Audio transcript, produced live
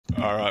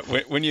All right.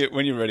 When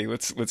you're ready,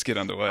 let's get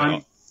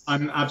underway.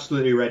 I'm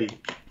absolutely ready.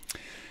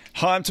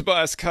 Hi, I'm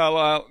Tobias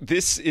Carlisle.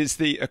 This is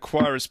the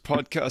Acquiers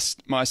Podcast.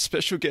 My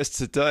special guest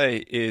today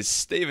is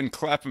Stephen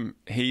Clapham.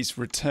 He's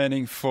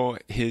returning for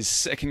his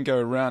second go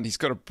around. He's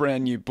got a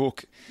brand new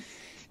book.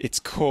 It's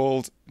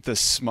called The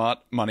Smart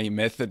Money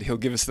Method. He'll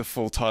give us the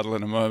full title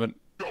in a moment,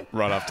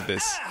 right after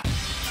this.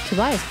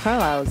 Tobias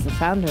Carlisle is the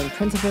founder and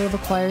principal of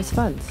Acquiers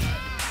Funds.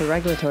 For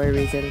regulatory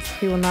reasons,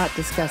 he will not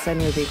discuss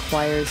any of the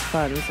Acquiers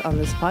funds on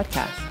this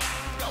podcast.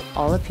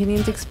 All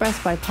opinions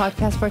expressed by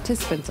podcast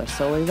participants are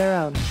solely their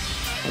own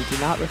and do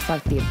not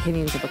reflect the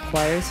opinions of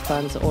Acquiers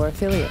Funds or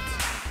affiliates.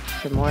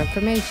 For more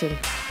information,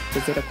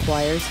 visit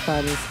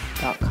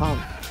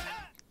acquiersfunds.com.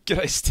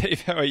 G'day,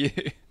 Steve. How are you?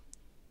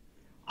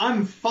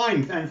 I'm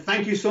fine, and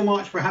thank you so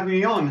much for having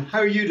me on. How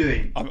are you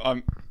doing?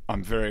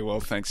 I'm very well,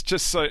 thanks.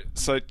 Just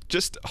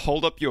just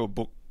hold up your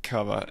book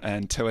cover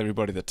and tell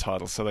everybody the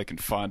title so they can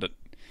find it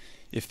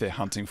if they're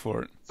hunting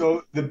for it.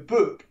 So the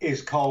book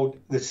is called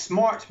The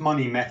Smart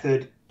Money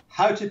Method: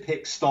 How to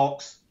Pick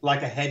Stocks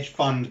Like a Hedge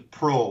Fund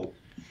Pro.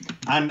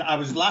 And I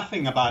was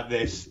laughing about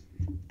this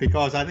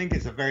because I think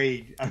it's a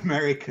very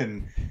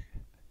American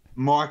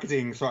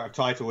marketing sort of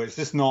title. It's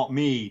just not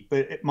me,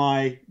 but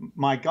my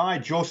guy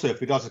Joseph,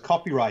 who does the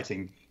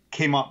copywriting,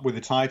 came up with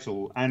the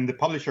title, and the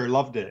publisher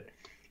loved it.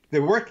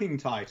 The working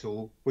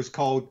title was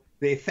called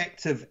The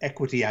Effective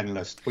Equity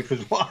Analyst, which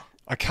was what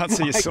I can't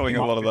see you selling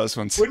a lot of those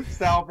ones. Wouldn't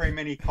sell very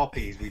many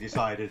copies, we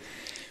decided.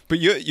 But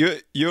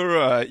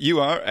you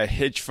are a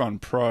hedge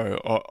fund pro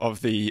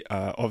of the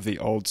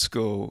old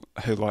school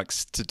who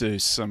likes to do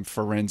some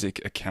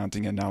forensic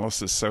accounting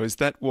analysis. So is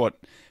that what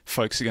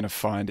folks are going to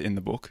find in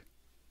the book?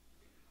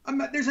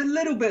 There's a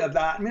little bit of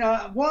that. I mean,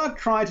 what I've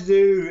tried to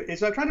do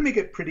is I've tried to make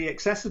it pretty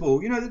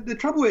accessible. You know, the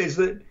trouble is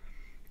that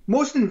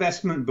most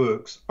investment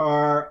books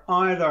are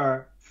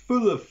either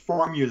full of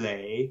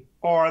formulae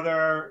or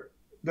they're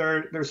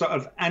sort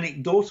of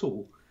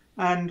anecdotal.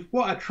 And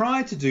what I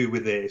tried to do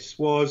with this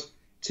was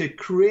to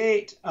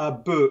create a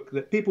book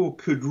that people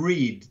could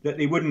read, that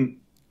they wouldn't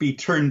be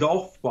turned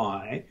off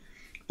by,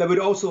 that would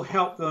also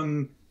help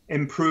them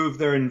improve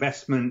their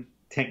investment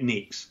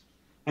techniques.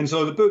 And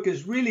so the book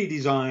is really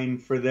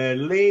designed for the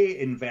lay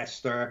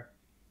investor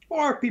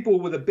or people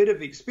with a bit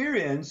of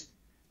experience,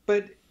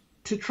 but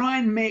to try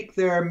and make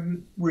their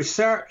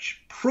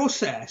research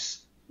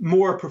process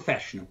more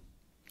professional.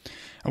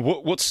 And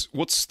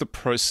what's the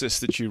process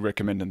that you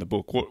recommend in the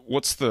book?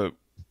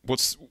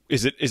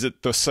 Is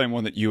it the same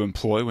one that you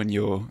employ when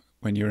you're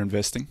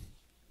investing?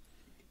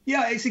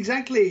 Yeah, it's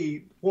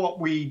exactly what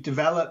we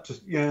developed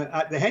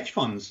at the hedge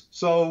funds.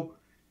 So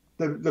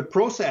the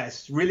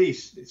process really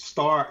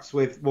starts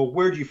with, well,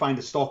 where do you find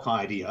a stock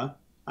idea?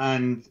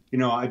 And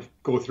I'd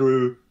go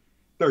through.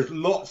 There's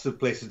lots of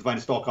places to find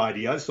a stock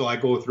idea, so I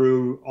go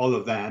through all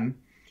of them.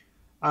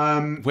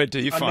 Where do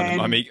you find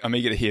them? I'm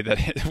eager to hear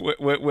that.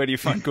 Where do you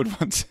find good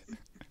ones?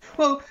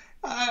 Well,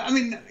 I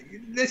mean,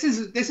 this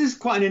is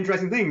quite an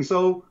interesting thing.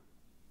 So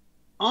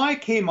I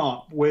came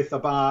up with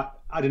about,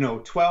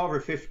 12 or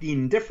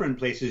 15 different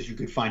places you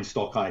could find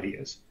stock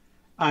ideas.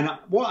 And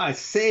what I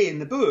say in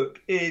the book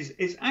is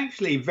it's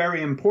actually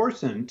very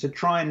important to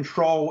try and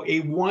trawl a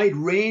wide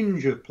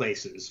range of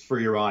places for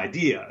your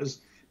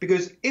ideas,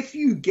 because if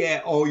you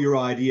get all your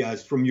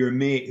ideas from your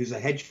mate who's a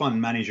hedge fund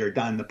manager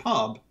down the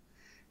pub,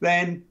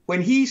 then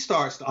when he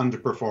starts to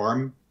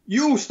underperform,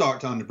 you'll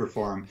start to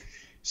underperform.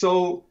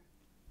 So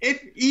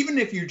even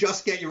if you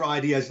just get your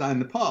ideas down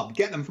the pub,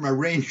 get them from a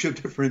range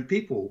of different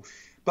people.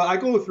 But I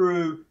go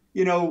through,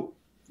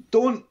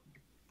 don't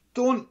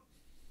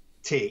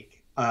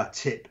take a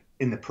tip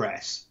in the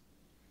press,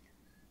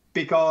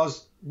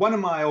 because one of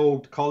my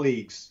old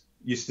colleagues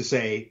used to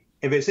say,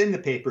 if it's in the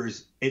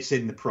papers, it's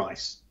in the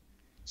price.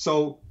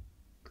 So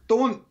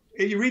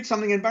if you read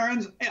something in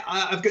Barron's,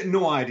 I've got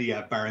no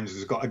idea if Barron's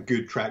has got a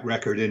good track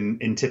record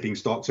in tipping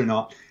stocks or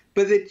not,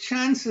 but the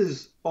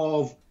chances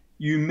of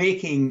you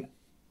making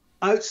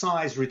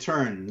outsized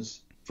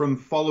returns from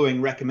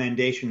following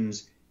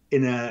recommendations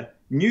in a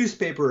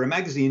newspaper or a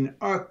magazine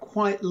are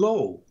quite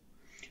low.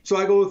 So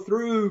I go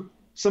through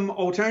some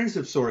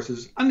alternative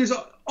sources, and there's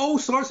all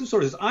sorts of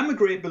sources. I'm a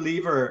great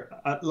believer,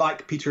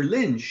 like Peter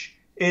Lynch,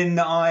 in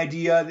the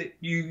idea that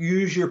you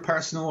use your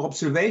personal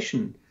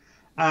observation,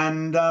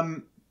 and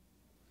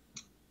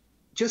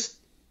just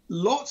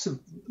lots of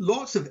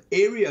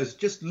areas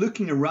just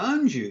looking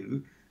around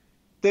you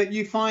that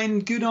you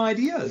find good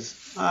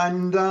ideas,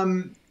 and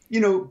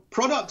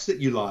products that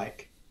you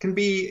like can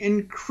be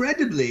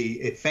incredibly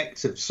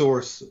effective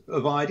source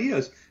of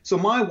ideas. So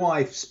my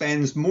wife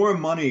spends more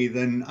money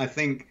than I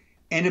think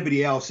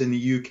anybody else in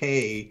the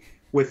UK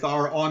with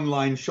our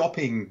online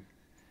shopping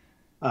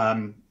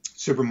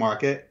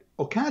supermarket,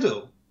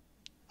 Ocado,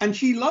 and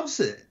she loves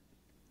it.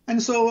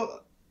 And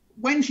so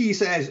when she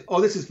says,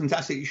 "Oh, this is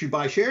fantastic, you should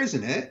buy shares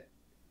in it,"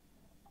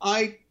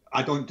 I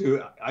don't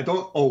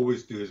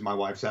always do as my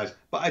wife says,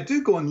 but I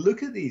do go and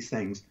look at these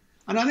things.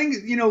 And I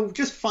think,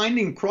 just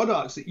finding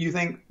products that you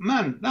think,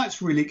 man,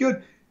 that's really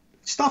good.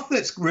 stuff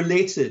that's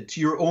related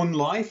to your own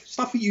life,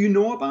 stuff that you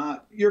know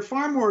about, you're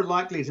far more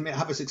likely to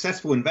have a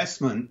successful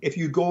investment if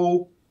you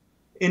go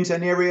into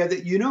an area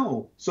that you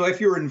know. So if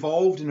you're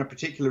involved in a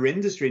particular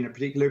industry, in a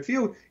particular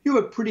field, you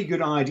have a pretty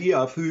good idea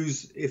of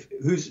who's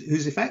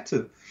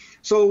effective.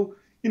 So,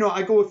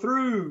 I go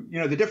through,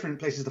 the different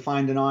places to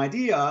find an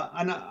idea,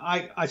 and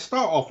I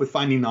start off with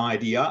finding the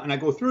idea, and I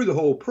go through the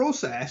whole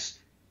process,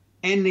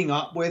 ending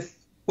up with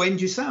when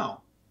do you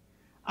sell?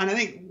 And I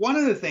think one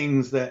of the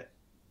things that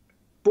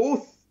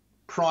both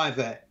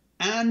private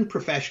and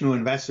professional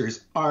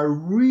investors are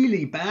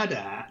really bad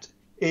at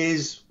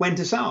is when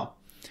to sell.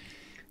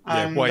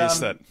 Yeah, and, why is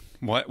that?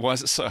 Why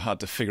is it so hard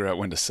to figure out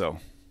when to sell?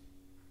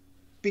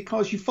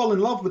 Because you fall in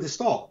love with the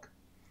stock.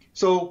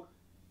 So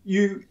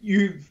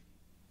you've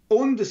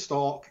owned the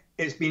stock,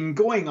 it's been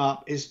going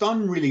up, it's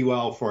done really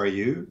well for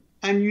you,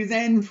 and you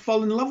then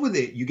fall in love with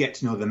it. You get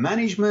to know the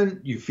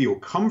management, you feel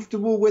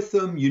comfortable with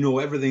them, you know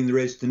everything there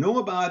is to know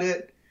about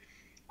it.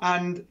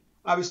 And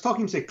I was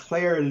talking to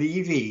Claire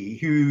Levy,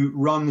 who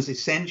runs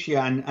Essentia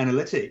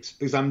Analytics,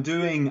 because I'm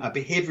doing a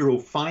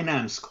behavioral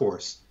finance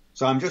course.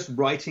 So I'm just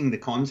writing the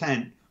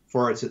content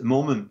for it at the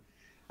moment.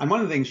 And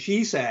one of the things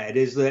she said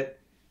is that,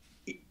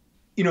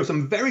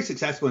 some very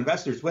successful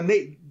investors,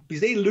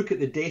 because they look at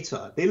the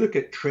data, they look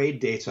at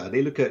trade data,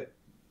 they look at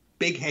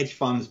big hedge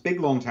funds, big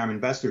long-term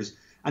investors,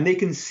 and they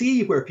can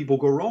see where people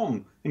go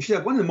wrong. And she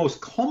said one of the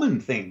most common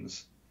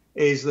things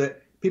is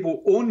that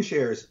people own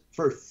shares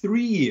for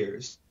 3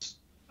 years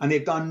and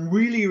they've done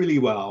really, really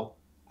well,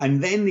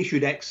 and then they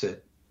should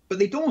exit. But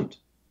they don't,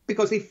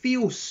 because they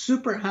feel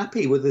super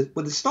happy with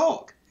the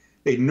stock.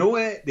 They know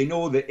it, they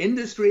know the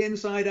industry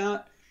inside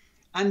out,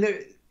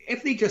 and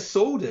if they just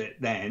sold it,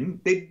 then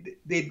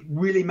they'd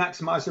really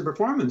maximize their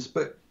performance.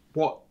 But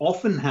what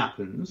often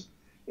happens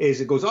is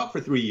it goes up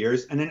for 3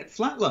 years and then it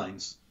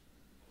flatlines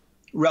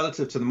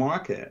relative to the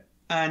market.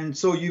 And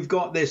so you've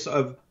got this sort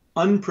of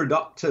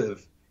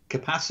unproductive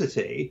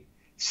capacity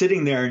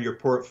sitting there in your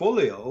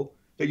portfolio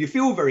that you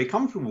feel very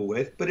comfortable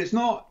with, but it's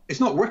not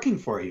working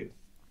for you.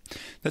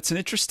 It's an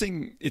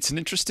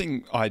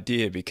interesting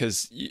idea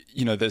because,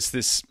 there's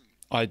this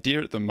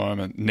idea at the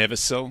moment, never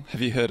sell.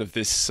 Have you heard of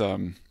this?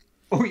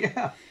 Oh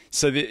yeah.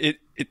 So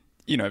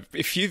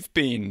if you've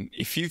been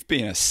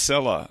a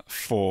seller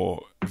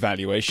for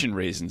valuation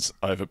reasons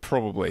over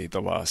probably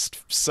the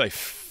last, say,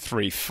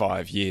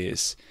 3-5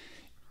 years,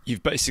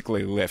 you've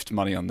basically left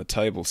money on the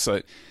table.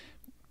 So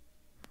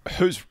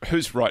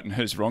who's right and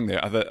who's wrong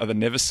there? Are the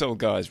never sell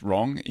guys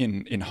wrong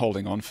in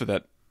holding on for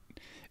that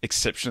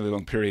exceptionally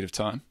long period of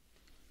time?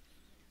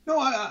 No,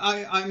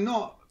 I'm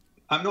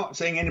not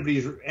saying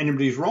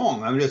anybody's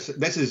wrong.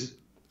 This is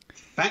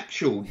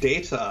factual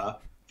data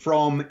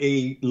from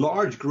a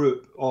large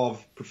group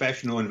of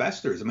professional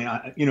investors. I mean,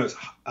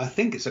 I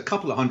think it's a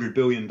couple of $100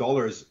 billion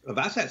of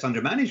assets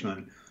under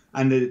management,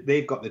 and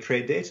they've got the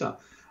trade data.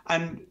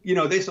 And,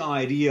 this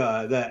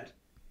idea that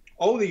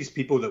all these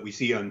people that we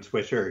see on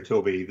Twitter,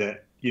 Toby,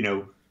 that,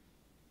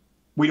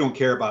 we don't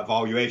care about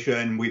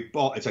valuation,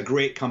 it's a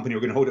great company, we're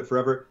going to hold it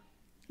forever.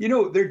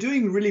 They're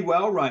doing really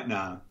well right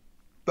now.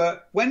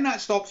 But when that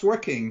stops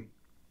working,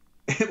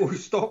 it will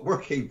stop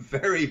working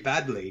very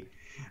badly.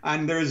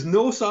 And there is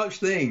no such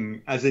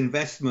thing as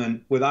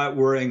investment without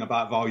worrying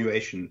about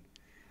valuation.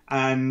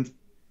 And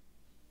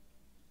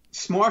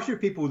smarter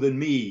people than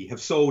me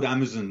have sold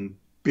Amazon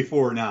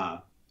before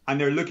now, and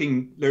they're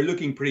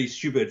looking pretty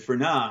stupid for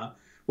now.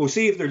 We'll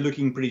see if they're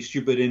looking pretty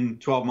stupid in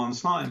 12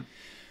 months' time.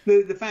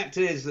 The fact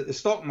is that the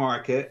stock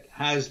market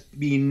has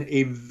been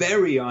a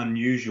very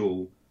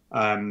unusual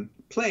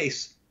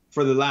place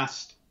for the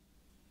last,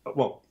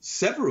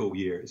 several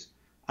years.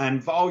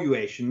 And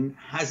valuation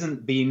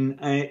hasn't been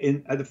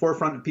at the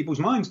forefront of people's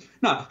minds.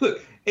 Now,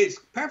 look, it's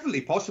perfectly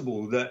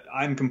possible that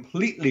I'm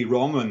completely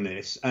wrong on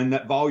this and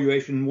that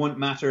valuation won't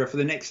matter for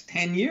the next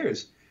 10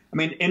 years. I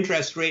mean,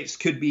 interest rates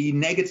could be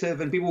negative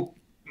and people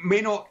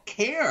may not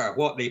care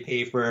what they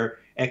pay for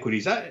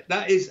equities.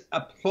 That is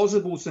a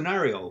plausible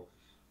scenario.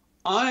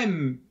 I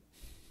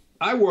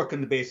work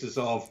on the basis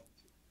of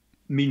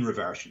mean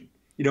reversion.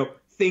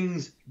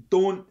 Things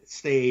don't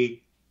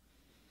stay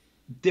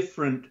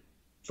different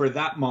for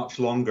that much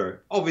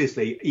longer.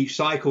 Obviously, each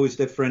cycle is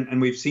different, and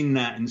we've seen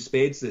that in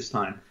spades this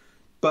time.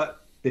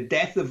 But the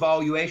death of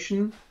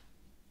valuation,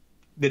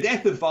 the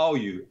death of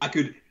value, I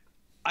could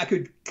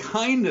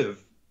kind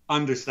of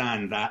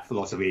understand that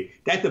philosophy.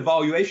 Death of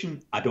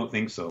valuation, I don't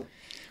think so.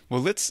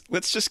 Well, let's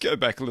just go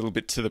back a little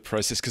bit to the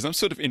process, because I'm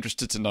sort of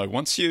interested to know,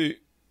 once you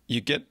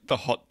get the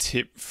hot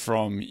tip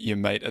from your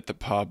mate at the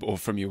pub or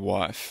from your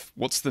wife,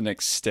 what's the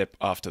next step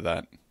after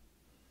that?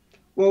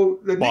 Well,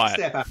 the next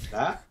step after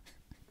that,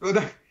 but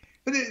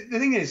the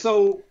thing is,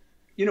 so,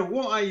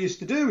 what I used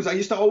to do is I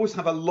used to always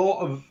have a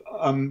lot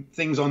of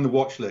things on the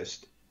watch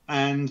list.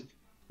 And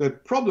the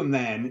problem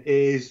then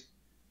is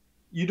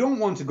you don't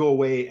want to go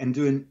away and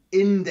do an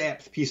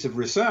in-depth piece of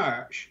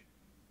research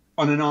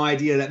on an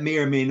idea that may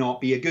or may not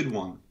be a good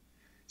one.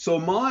 So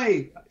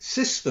my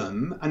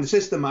system, and the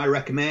system I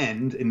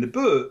recommend in the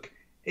book,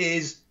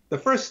 is the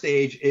first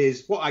stage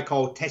is what I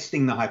call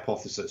testing the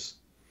hypothesis.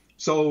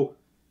 So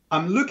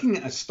I'm looking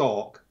at a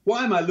stock.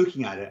 Why am I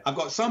looking at it? I've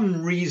got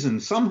some reason,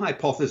 some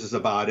hypothesis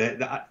about it,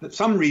 that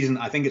some reason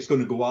I think it's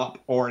going to go up,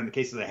 or in the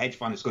case of the hedge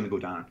fund, it's going to go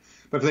down.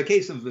 But for the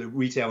case of the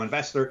retail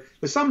investor,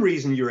 there's some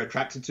reason you're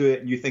attracted to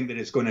it and you think that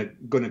it's going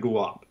to go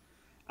up.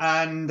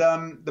 And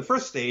the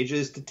first stage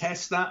is to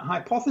test that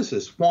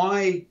hypothesis.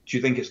 Why do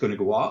you think it's going to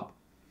go up?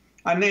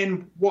 And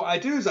then what I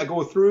do is I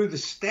go through the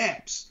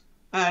steps,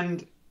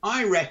 and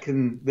I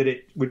reckon that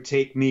it would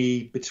take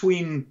me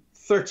between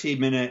 30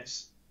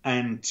 minutes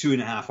and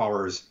 2.5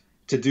 hours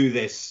to do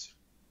this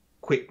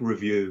quick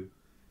review.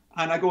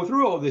 And I go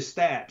through all the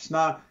steps.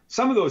 Now,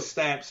 some of those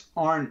steps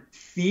aren't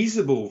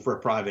feasible for a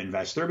private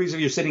investor, because if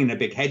you're sitting in a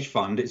big hedge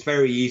fund, it's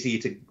very easy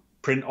to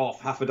print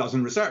off half a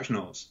dozen research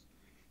notes.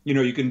 You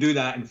know, you can do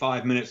that in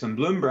 5 minutes on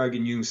Bloomberg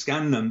and you can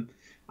scan them,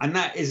 and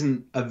that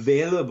isn't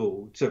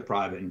available to a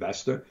private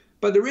investor.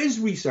 But there is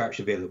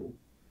research available.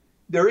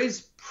 There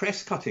is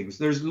press cuttings.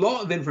 There's a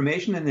lot of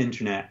information on the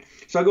internet.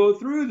 So I go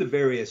through the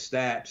various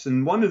steps,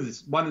 and one of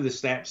the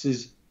steps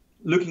is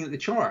looking at the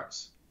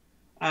charts.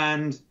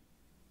 And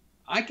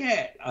I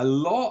get a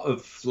lot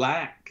of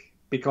flack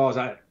because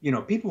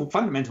people,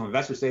 fundamental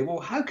investors, say, well,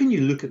 how can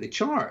you look at the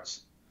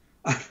charts?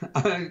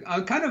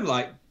 I'm kind of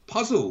like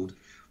puzzled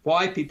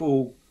why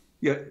people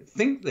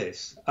think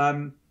this.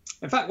 In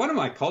fact, one of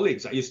my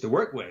colleagues I used to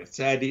work with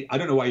said, I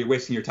don't know why you're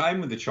wasting your time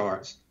with the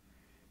charts.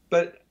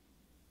 But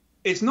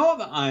it's not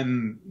that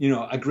I'm,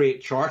 a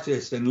great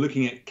chartist and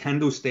looking at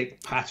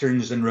candlestick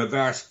patterns and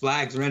reverse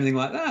flags or anything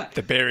like that.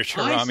 The bearish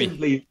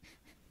harami.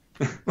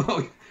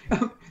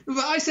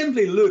 I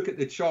simply look at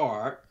the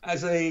chart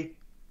as a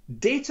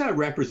data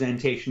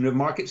representation of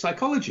market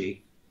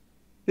psychology.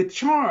 The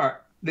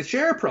chart, the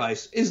share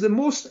price, is the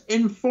most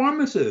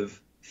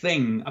informative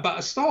thing about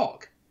a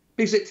stock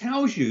because it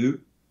tells you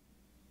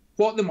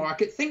what the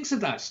market thinks of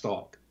that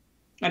stock.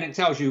 And it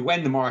tells you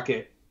when the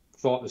market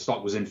thought the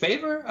stock was in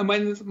favor and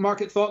when the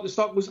market thought the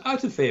stock was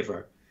out of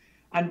favor.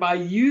 And by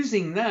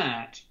using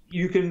that,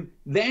 you can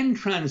then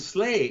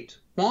translate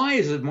why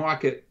has the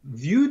market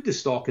viewed the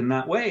stock in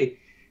that way.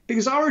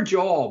 Because our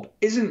job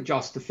isn't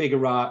just to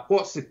figure out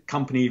what's the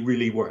company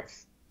really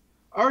worth.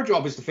 Our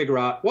job is to figure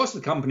out what's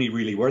the company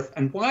really worth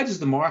and why does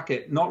the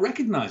market not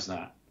recognize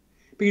that?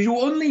 Because you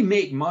only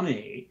make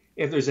money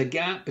if there's a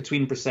gap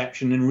between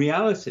perception and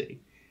reality.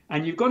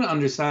 And you've got to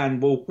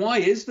understand, well, why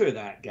is there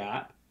that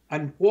gap?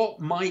 And what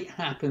might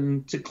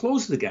happen to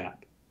close the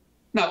gap?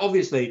 Now,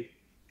 obviously,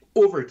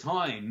 over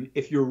time,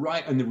 if you're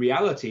right on the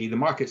reality, the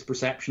market's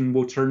perception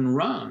will turn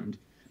around.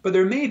 But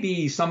there may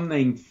be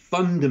something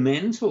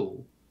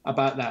fundamental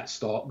about that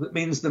stock that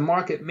means the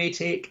market may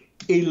take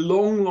a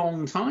long,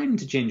 long time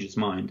to change its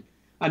mind.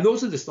 And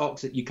those are the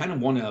stocks that you kind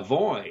of want to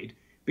avoid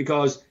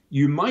because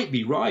you might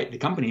be right. The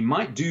company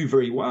might do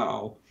very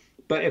well.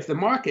 But if the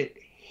market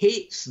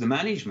hates the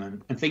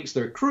management and thinks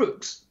they're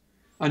crooks,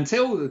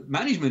 until the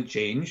management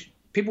change,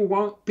 people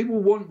won't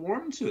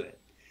warm to it.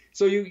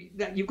 So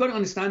you've got to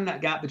understand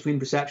that gap between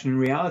perception and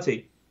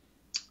reality.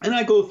 And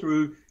I go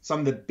through some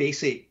of the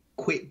basic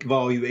quick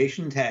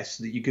valuation tests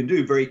that you can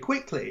do very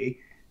quickly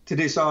to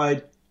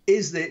decide,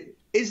 is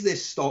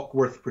this stock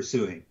worth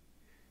pursuing?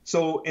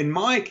 So in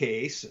my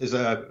case, as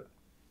a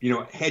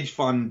hedge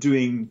fund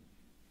doing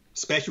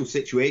special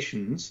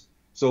situations,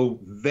 so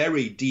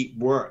very deep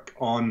work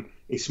on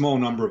a small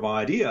number of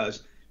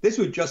ideas, this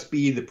would just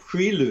be the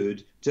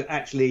prelude to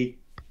actually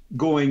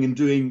going and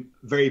doing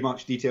very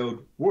much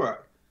detailed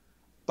work.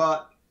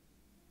 But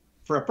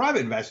for a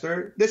private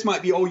investor, this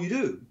might be all you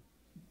do.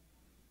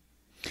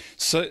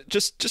 So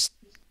just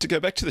to go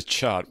back to the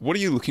chart, what are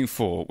you looking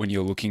for when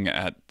you're looking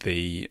at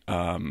the?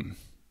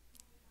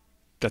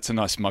 That's a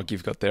nice mug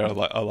you've got there.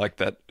 I like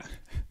that.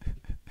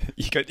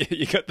 You got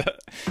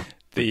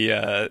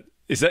the.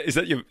 Is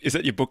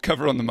that your book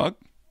cover on the mug?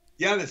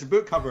 Yeah, there's a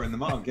book cover in the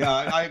mug. Yeah,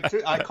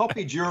 I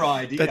copied your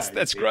idea.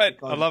 That's great.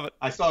 I love it.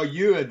 I saw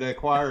you at the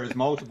Acquiers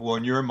multiple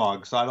on your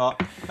mug, so I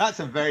thought that's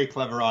a very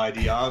clever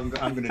idea. I'm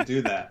going to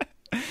do that.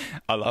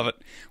 I love it.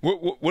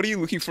 What are you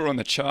looking for on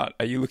the chart?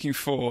 Are you looking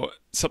for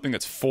something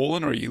that's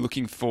fallen, or are you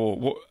looking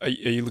for Are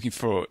you looking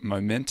for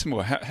momentum,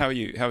 or how are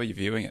you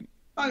viewing it?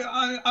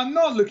 I'm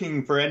not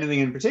looking for anything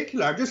in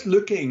particular. I'm just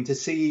looking to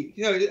see,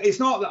 it's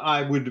not that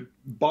I would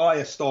buy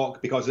a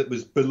stock because it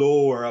was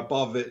below or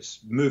above its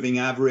moving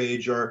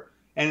average or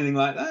anything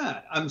like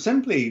that. I'm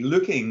simply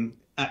looking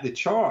at the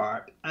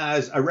chart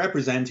as a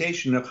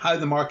representation of how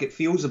the market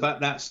feels about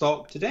that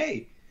stock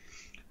today.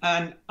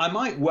 And I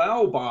might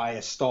well buy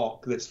a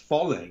stock that's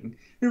falling.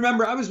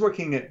 Remember, I was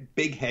working at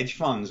big hedge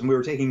funds and we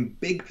were taking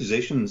big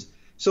positions.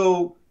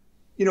 So,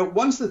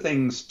 once the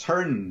thing's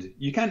turned,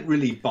 you can't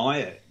really buy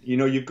it.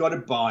 You've got to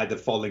buy the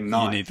falling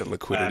knife. You need the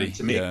liquidity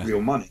to make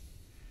real money.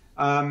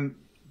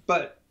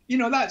 But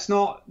that's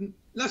not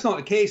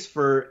the case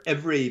for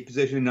every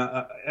position,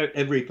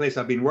 every place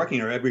I've been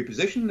working or every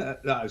position that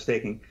I was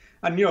taking.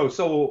 And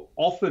so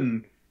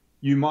often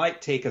you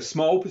might take a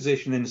small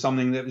position in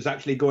something that was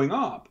actually going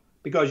up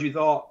because you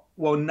thought,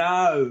 well,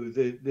 now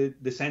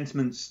the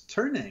sentiment's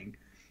turning.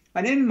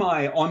 And in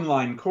my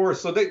online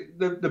course, so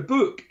the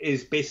book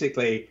is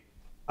basically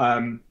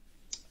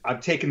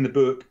I've taken the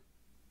book,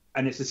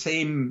 and it's the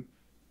same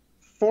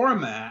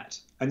format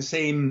and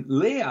same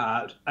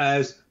layout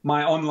as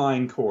my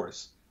online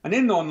course. And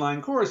in the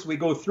online course, we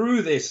go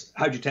through this,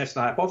 how do you test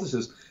the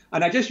hypothesis?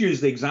 And I just use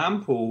the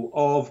example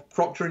of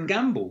Procter &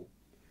 Gamble.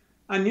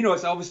 And,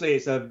 it's obviously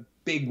it's a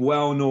big,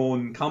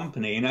 well-known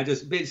company, and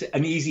it's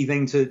an easy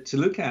thing to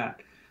look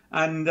at.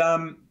 And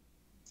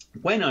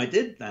when I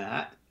did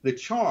that, the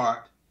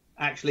chart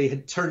actually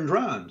had turned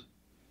around.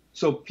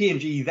 So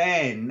P&G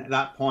then, at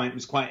that point,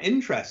 was quite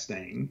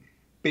interesting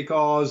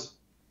because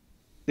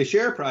the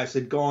share price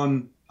had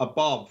gone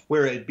above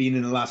where it had been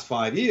in the last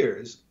 5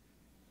 years.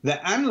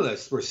 The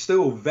analysts were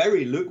still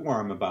very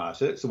lukewarm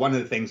about it. So one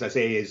of the things I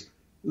say is,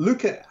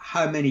 look at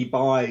how many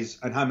buys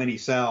and how many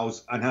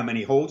sells and how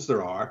many holds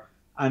there are.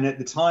 And at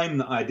the time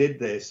that I did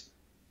this,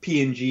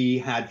 P&G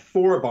had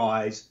 4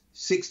 buys,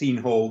 16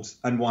 holds,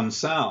 and 1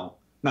 sell.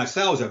 Now,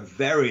 sells are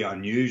very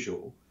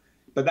unusual,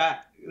 but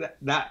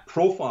that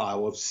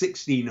profile of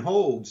 16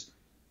 holds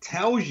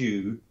tells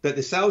you that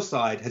the sell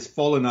side has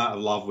fallen out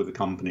of love with the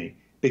company.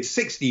 Because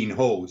 16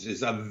 holds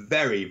is a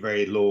very,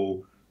 very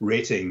low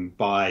rating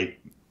by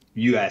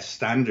US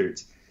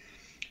standards.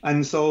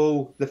 And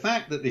so the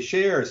fact that the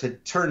shares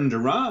had turned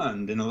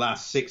around in the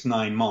last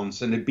 6-9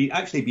 months and had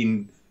actually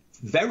been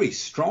very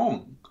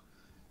strong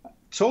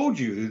told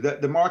you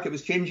that the market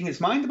was changing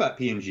its mind about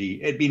P&G.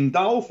 It had been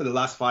dull for the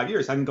last 5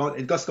 years and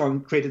it just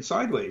gone traded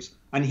sideways.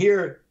 And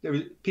here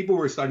people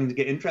were starting to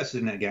get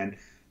interested in it again.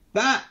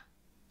 That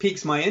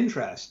piques my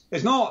interest.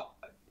 It's not,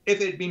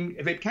 if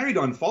it carried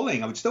on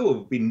falling, I would still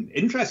have been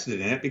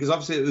interested in it because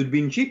obviously it would have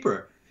been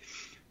cheaper.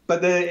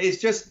 But it's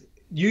just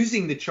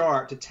using the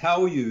chart to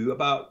tell you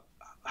about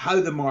how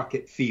the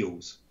market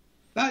feels.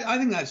 I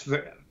think that's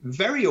very,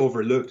 very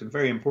overlooked and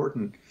very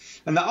important.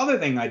 And the other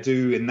thing I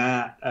do in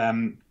that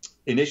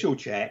initial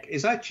check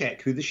is I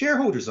check who the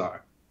shareholders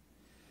are.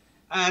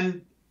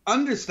 And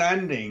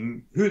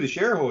understanding who the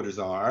shareholders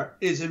are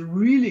is a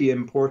really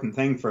important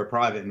thing for a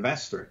private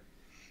investor.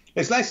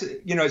 It's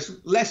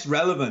less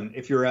relevant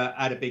if you're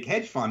at a big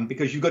hedge fund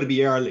because you've got to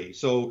be early.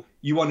 So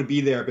you want to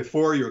be there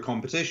before your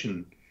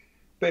competition.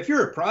 But if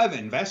you're a private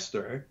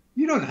investor,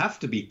 you don't have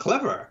to be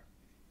clever.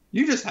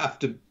 You just have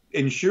to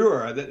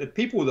ensure that the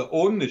people that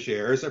own the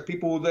shares are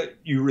people that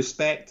you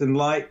respect and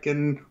like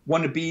and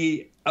want to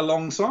be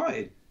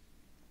alongside.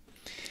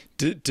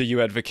 Do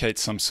you advocate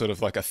some sort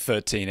of like a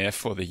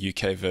 13F or the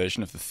UK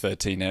version of the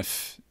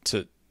 13F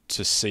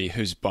to see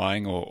who's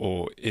buying,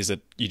 or is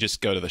it you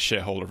just go to the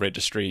shareholder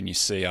registry and you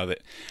see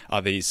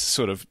are these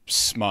sort of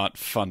smart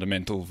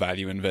fundamental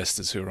value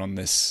investors who are on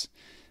this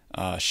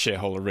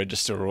shareholder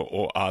register,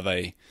 or are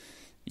they,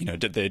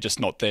 they're just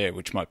not there,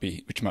 which might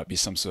be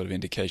some sort of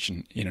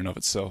indication in and of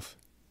itself?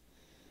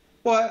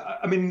 Well,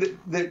 I mean,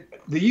 the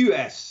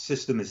US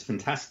system is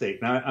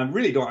fantastic. Now, I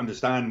really don't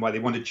understand why they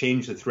want to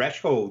change the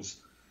thresholds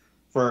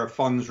for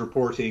funds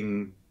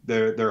reporting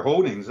their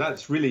holdings.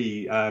 That's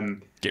really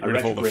get rid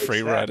of all the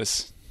free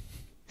riders.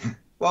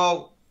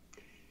 Well,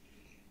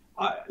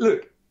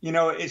 look,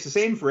 it's the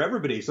same for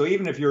everybody. So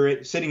even if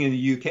you're sitting in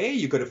the UK,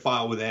 you've got to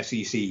file with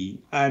SEC.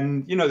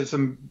 And, there's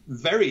some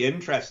very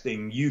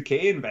interesting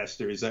UK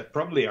investors that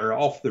probably are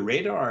off the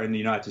radar in the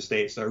United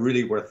States that are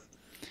really worth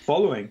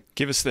following.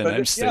 Give us their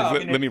names, Steve.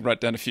 Let me write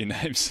down a few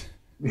names.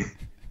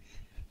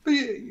 But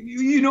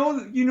you know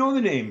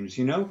the names,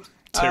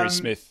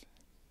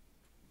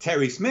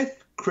 Terry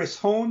Smith, Chris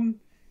Hone,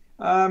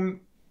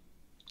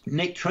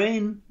 Nick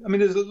Train. I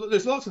mean,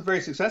 there's lots of very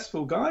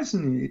successful guys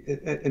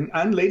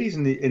and ladies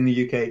in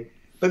the UK,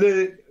 but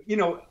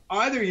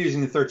either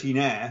using the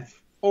 13F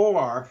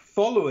or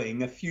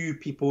following a few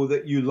people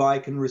that you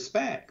like and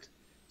respect.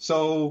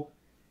 So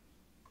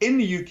in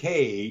the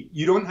UK,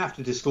 you don't have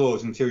to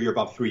disclose until you're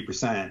above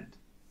 3%.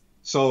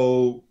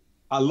 So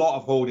a lot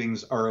of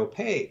holdings are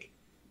opaque.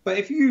 But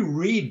if you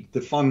read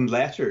the fund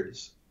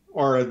letters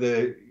or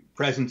the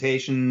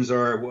presentations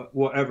or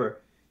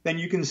whatever, then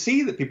you can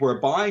see that people are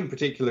buying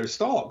particular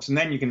stocks, and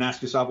then you can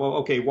ask yourself, well,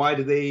 okay, why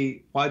do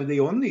they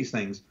own these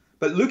things?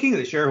 But looking at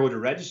the shareholder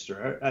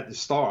register at the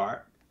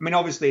start, I mean,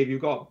 obviously, if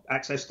you've got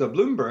access to a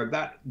Bloomberg,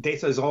 that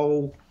data is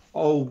all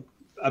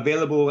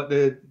available at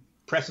the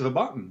press of a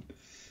button.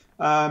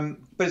 But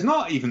it's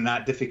not even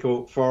that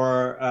difficult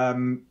for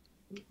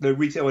the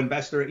retail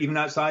investor, even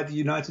outside the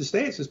United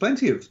States. There's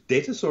plenty of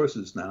data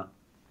sources now.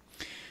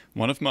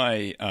 One of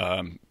my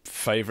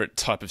favorite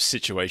type of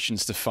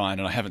situations to find,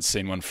 and I haven't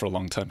seen one for a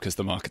long time because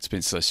the market's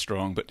been so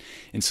strong, but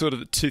in sort of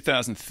the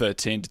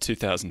 2013 to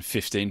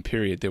 2015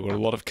 period, there were a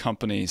lot of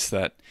companies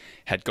that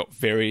had got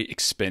very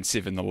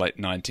expensive in the late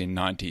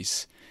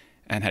 1990s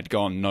and had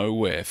gone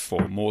nowhere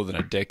for more than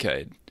a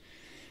decade,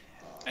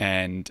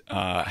 and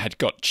had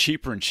got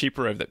cheaper and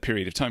cheaper over that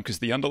period of time because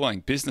the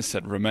underlying business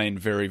had remained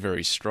very,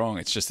 very strong.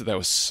 It's just that they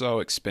were so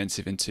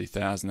expensive in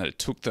 2000 that it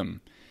took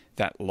them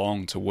that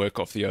long to work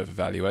off the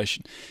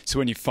overvaluation. So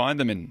when you find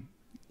them in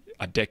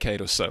a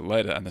decade or so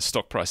later and the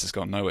stock price has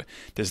gone nowhere,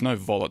 there's no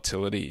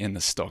volatility in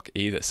the stock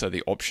either. So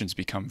the options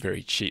become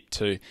very cheap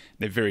too.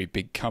 They're very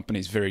big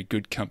companies, very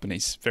good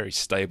companies, very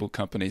stable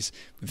companies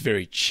with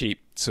very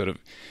cheap sort of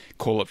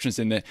call options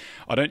in there.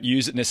 I don't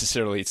use it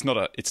necessarily. It's not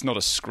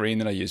a screen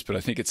that I use, but I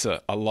think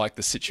I like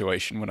the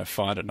situation when I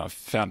find it, and I've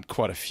found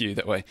quite a few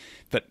that way.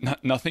 But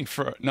nothing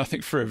for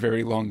a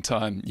very long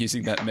time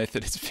using that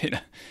method. It's been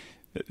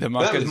the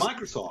market. That was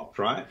Microsoft,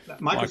 right?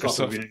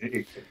 Microsoft would be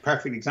a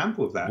perfect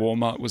example of that.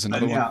 Walmart was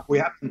another one. Yeah, we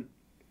haven't.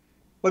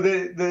 Well,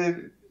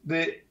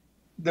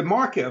 the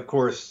market, of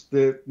course,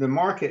 the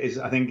market is,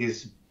 I think,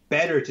 is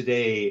better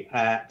today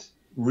at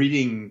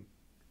reading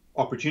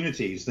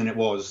opportunities than it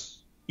was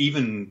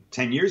even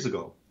 10 years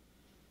ago.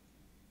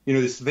 You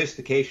know, the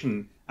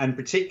sophistication and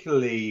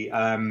particularly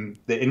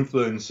the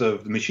influence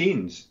of the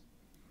machines.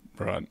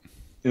 Right.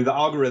 You know, the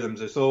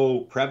algorithms are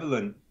so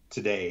prevalent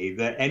today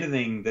that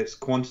anything that's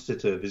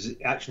quantitative is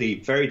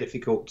actually very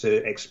difficult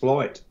to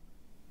exploit,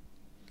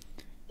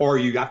 or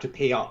you have to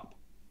pay up.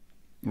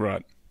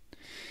 Right.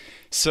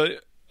 So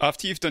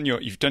after you've done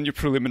your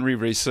preliminary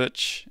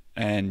research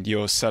and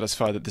you're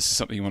satisfied that this is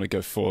something you want to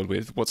go forward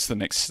with, what's the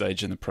next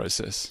stage in the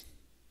process?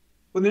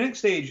 Well, the next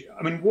stage,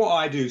 I mean, what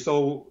I do,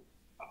 so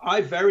I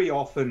very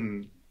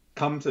often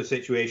come to a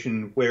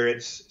situation where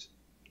it's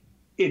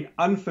in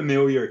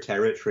unfamiliar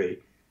territory.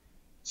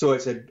 So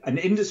it's an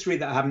industry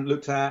that I haven't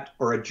looked at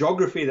or a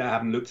geography that I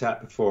haven't looked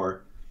at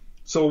before.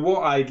 So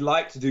what I'd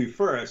like to do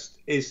first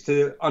is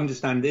to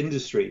understand the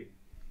industry.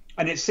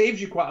 And it saves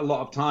you quite a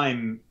lot of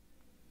time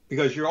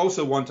because you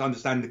also want to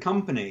understand the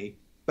company,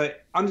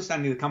 but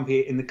understanding the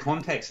company in the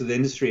context of the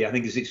industry, I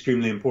think, is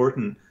extremely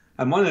important.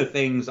 And one of the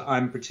things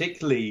I'm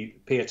particularly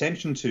pay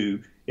attention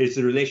to is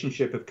the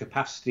relationship of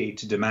capacity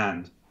to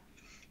demand.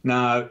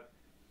 Now,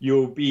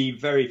 you'll be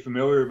very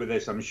familiar with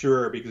this, I'm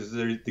sure, because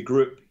the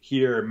group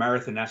here,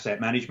 Marathon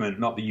Asset Management,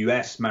 not the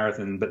US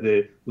Marathon, but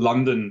the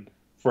London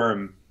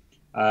firm,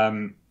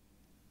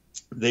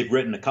 they've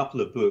written a couple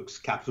of books.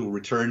 Capital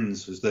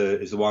Returns is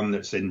the one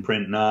that's in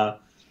print now.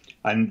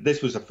 And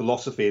this was a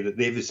philosophy that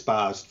they've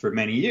espoused for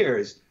many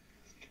years.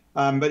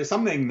 But it's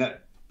something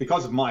that,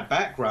 because of my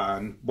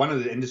background, one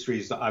of the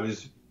industries that I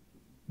was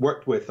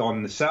worked with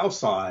on the sell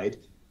side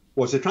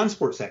was the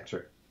transport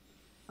sector.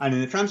 And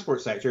in the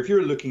transport sector, if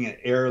you're looking at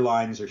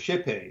airlines or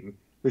shipping,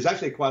 there's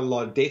actually quite a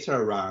lot of data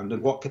around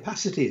and what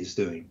capacity is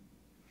doing.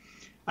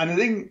 And the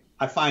thing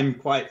I find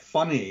quite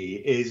funny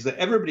is that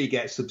everybody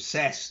gets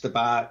obsessed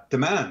about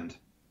demand.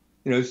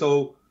 You know,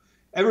 so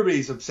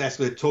everybody's obsessed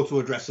with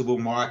total addressable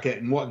market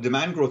and what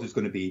demand growth is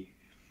going to be.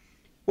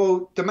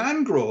 Well,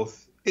 demand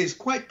growth is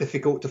quite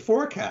difficult to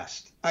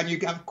forecast, and you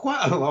have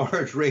quite a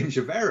large range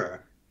of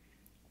error.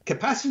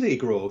 Capacity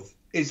growth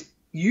is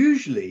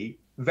usually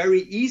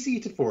very easy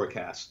to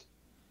forecast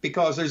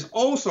because there's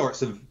all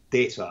sorts of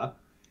data.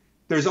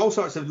 There's all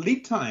sorts of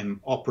lead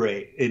time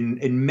operate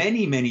in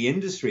many, many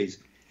industries.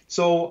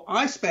 So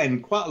I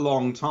spend quite a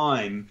long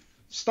time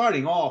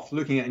starting off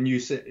looking at a new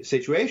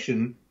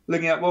situation,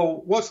 looking at,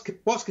 well, what's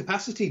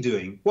capacity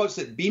doing? What's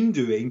it been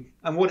doing?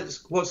 And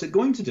what's it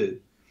going to do?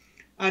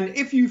 And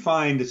if you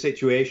find a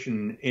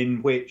situation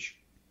in which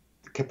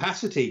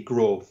capacity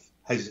growth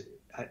has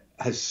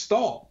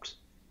stopped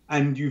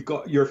and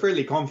you're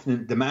fairly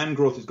confident demand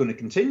growth is going to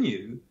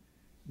continue,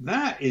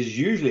 that is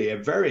usually a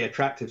very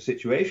attractive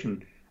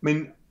situation. I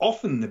mean,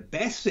 often the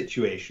best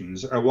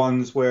situations are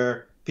ones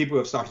where people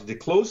have started to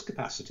close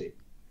capacity.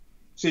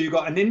 So you've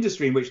got an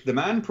industry in which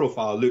demand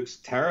profile looks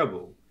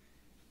terrible.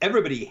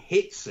 Everybody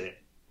hates it.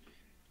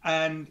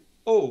 And,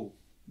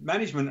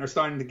 management are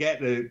starting to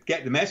get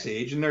the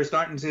message, and they're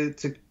starting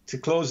to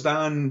close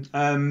down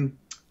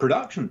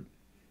production.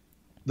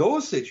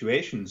 Those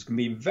situations can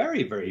be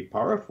very, very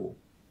powerful.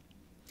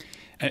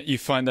 And you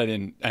find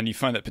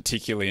that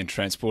particularly in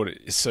transport.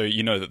 So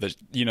you know that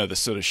the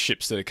sort of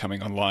ships that are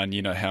coming online.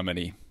 You know how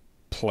many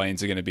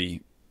planes are going to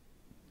be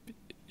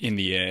in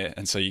the air,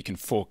 and so you can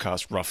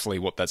forecast roughly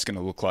what that's going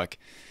to look like,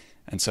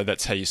 and so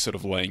that's how you're sort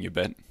of laying your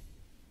bet.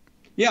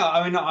 Yeah,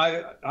 I mean,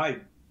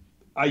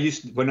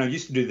 when I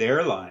used to do the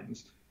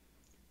airlines,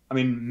 I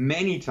mean,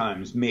 many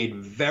times made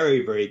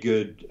very, very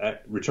good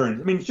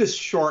returns. I mean, just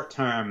short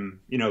term,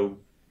 3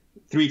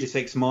 to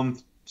 6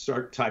 month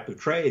sort type of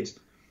trades.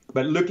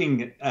 But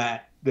looking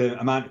at the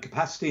amount of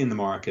capacity in the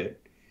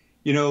market,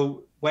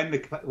 when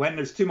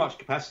there's too much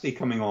capacity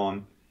coming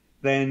on,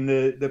 then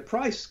the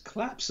price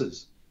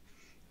collapses.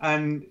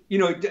 And,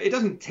 it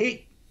doesn't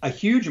take a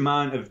huge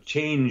amount of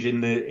change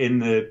in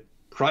the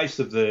price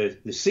of the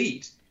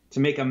seat to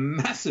make a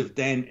massive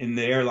dent in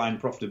the airline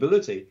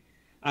profitability.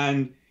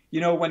 And,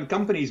 when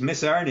companies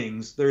miss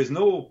earnings, there is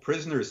no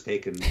prisoners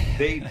taken.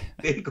 They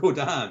go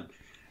down.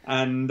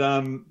 And,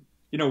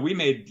 we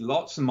made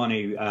lots of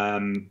money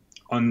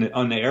on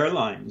the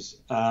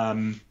airlines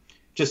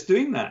just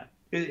doing that.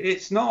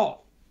 It's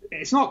not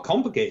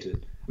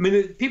complicated. I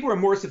mean, people are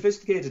more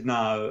sophisticated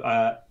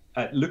now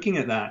at looking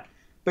at that.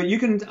 But you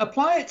can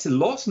apply it to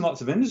lots and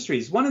lots of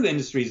industries. One of the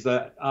industries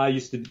that I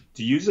used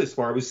to use this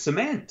for was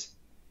cement.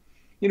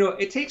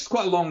 It takes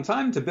quite a long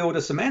time to build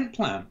a cement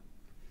plant.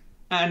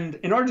 And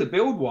in order to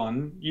build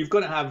one, you've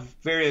got to have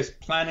various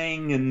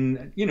planning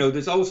and,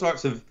 there's all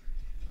sorts of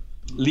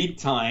lead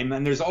time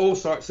and there's all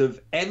sorts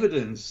of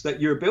evidence that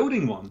you're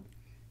building one.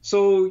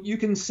 So you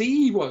can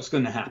see what's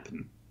going to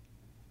happen.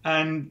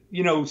 And,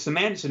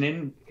 cement's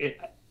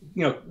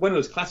one of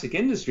those classic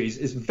industries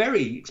is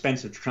very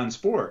expensive to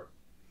transport.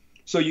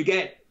 So you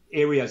get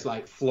areas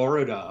like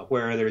Florida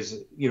where there's,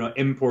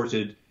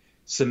 imported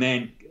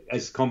cement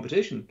as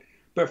competition.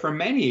 But for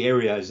many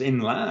areas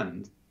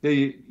inland,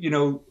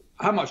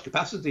 how much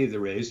capacity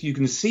there is, you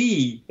can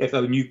see if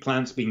a new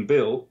plant's being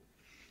built.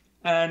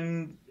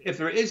 And if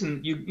there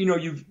isn't,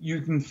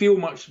 you can feel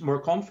much more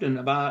confident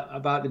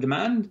about the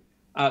demand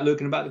outlook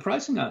and about the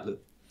pricing outlook.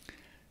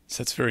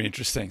 So that's very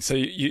interesting. So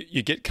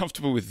you get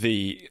comfortable with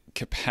the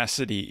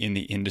capacity in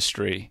the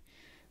industry,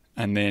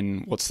 and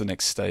then what's the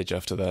next stage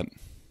after that?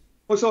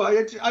 Well, so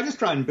I just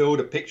try and build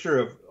a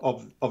picture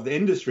of the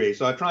industry.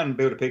 So I try and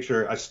build a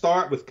picture. I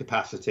start with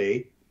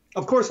capacity.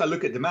 Of course, I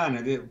look at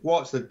demand.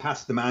 What's the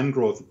past demand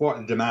growth? What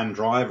are the demand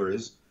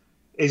drivers?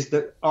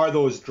 Are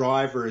those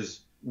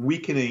drivers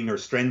weakening or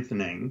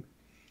strengthening?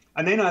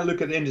 And then I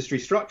look at the industry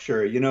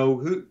structure.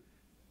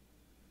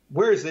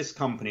 Where is this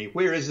company?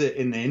 Where is it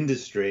in the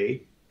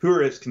industry? Who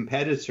are its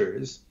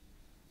competitors?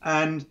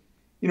 And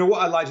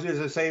what I like to do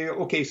is I say,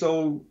 okay,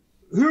 so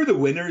who are the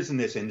winners in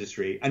this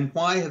industry, and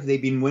why have they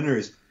been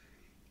winners?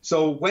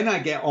 So when I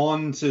get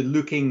on to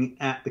looking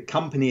at the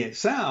company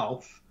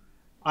itself,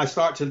 I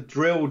start to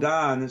drill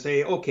down and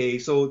say, okay,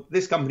 so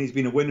this company's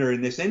been a winner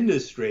in this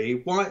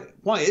industry.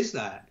 Why is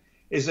that?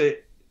 Is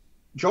it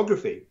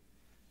geography?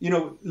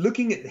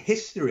 Looking at the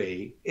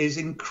history is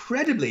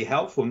incredibly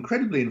helpful,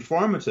 incredibly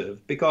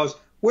informative, because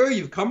where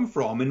you've come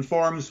from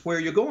informs where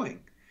you're going.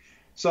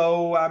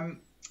 So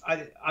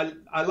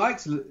I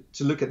like to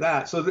look at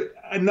that. So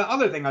and the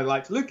other thing I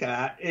like to look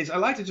at is I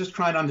like to just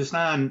try and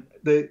understand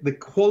the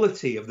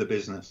quality of the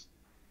business.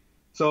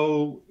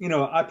 So,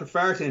 I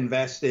prefer to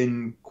invest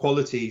in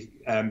quality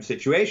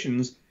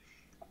situations.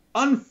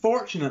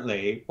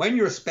 Unfortunately, when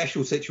you're a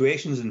special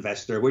situations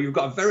investor where you've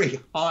got a very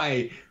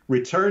high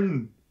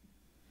return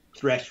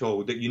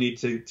threshold that you need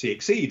to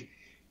exceed,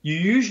 you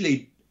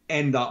usually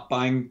end up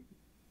buying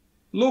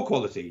low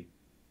quality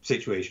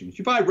situations.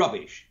 You buy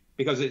rubbish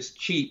because it's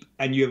cheap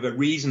and you have a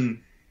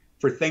reason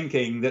for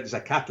thinking that there's a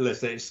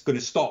catalyst that it's going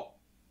to stop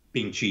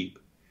being cheap.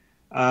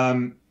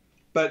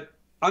 But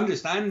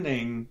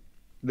understanding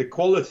the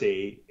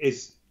quality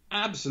is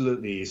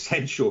absolutely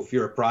essential if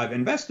you're a private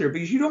investor,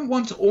 because you don't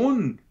want to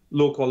own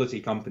low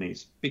quality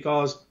companies,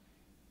 because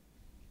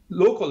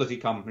low quality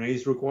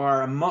companies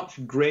require a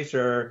much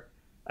greater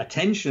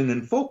attention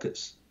and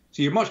focus.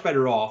 So you're much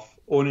better off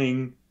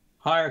owning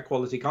higher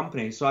quality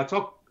companies. So I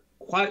talk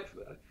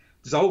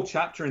there's a whole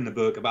chapter in the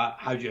book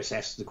about how do you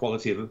assess the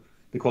quality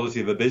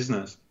of a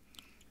business.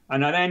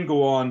 And I then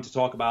go on to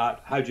talk about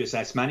how do you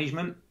assess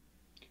management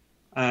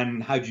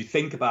and how do you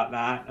think about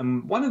that.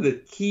 And one of the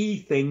key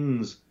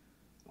things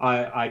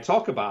I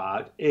talk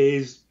about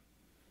is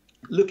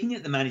looking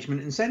at the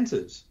management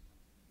incentives.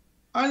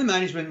 Are they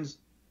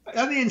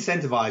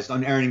incentivized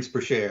on earnings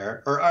per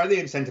share, or are they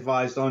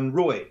incentivized on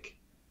ROIC?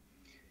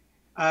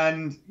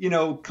 And,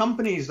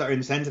 companies that are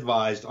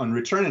incentivized on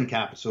return on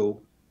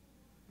capital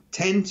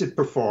tend to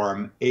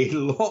perform a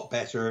lot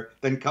better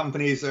than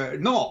companies that are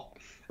not.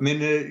 I mean,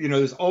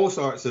 there's all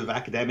sorts of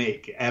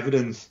academic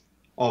evidence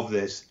of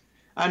this.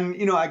 And,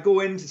 I go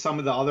into some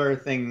of the other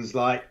things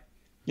like,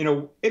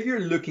 if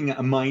you're looking at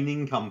a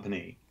mining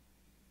company,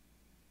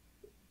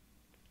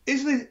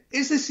 is the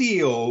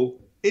CEO,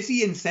 is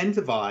he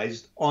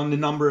incentivized on the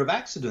number of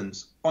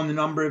accidents, on the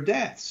number of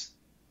deaths?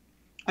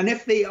 And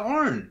if they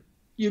aren't,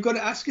 you've got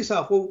to ask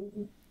yourself, well,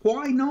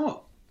 why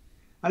not?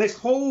 And this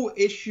whole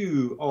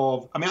issue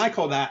of, I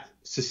call that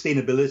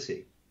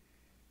sustainability,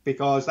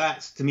 because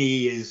that's, to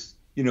me, is,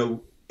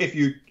 if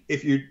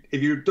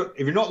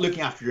you're not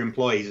looking after your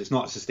employees, it's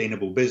not a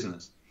sustainable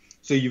business.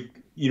 So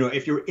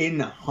if you're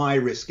in a high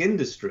risk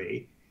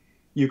industry,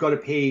 you've got to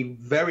pay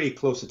very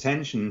close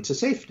attention to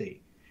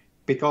safety,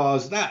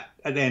 because that,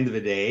 at the end of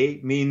the day,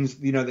 means,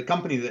 the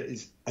company that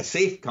is a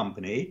safe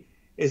company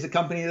is a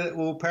company that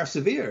will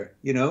persevere.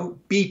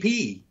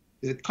 BP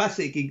is a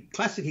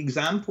classic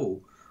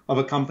example of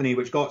a company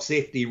which got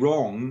safety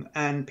wrong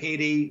and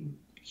paid a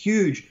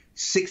huge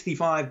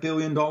 $65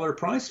 billion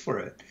price for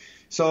it.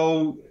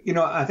 So,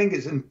 I think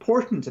it's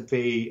important to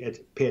pay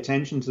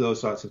attention to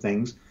those sorts of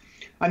things.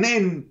 And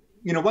then,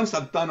 once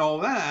I've done all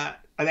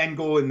that, I then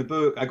go in the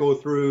book, I go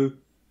through,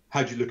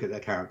 how do you look at the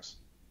accounts?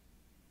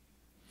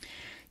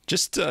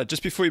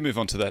 Just before you move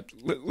on to that,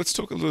 let's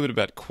talk a little bit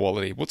about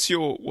quality. What's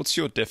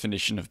your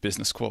definition of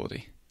business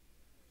quality?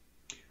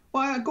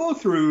 Well, I go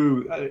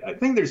through, I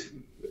think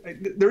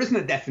there isn't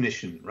a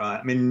definition, right?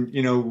 I mean,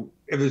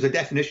 if there's a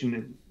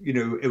definition,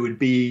 it would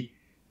be,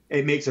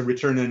 it makes a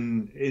return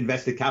on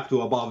invested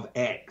capital above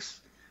X.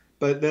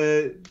 But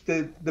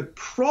the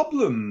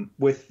problem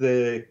with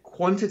the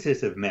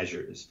quantitative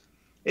measures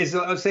is,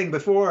 that I was saying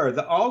before,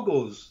 the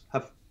algos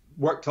have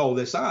worked all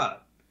this out.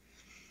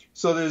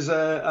 So there's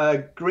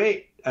a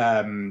great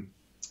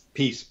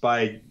piece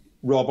by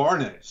Rob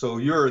Arnott. So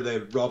you're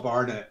the Rob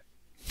Arnott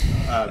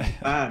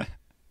fan.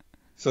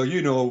 So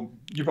you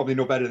probably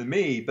know better than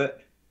me.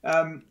 But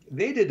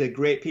they did a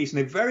great piece, and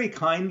they very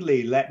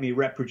kindly let me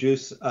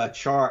reproduce a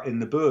chart in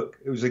the book.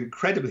 It was an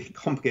incredibly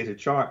complicated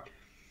chart.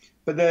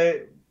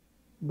 But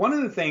one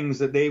of the things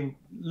that they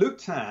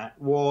looked at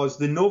was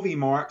the Novi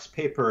Marks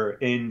paper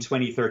in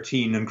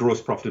 2013 on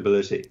gross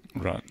profitability.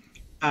 Right.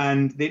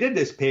 And they did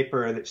this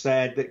paper that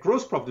said that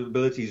gross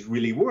profitability has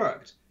really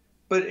worked.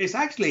 But it's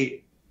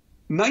actually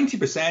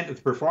 90% of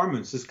the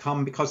performance has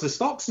come because the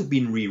stocks have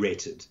been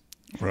re-rated.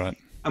 Right.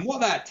 And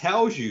what that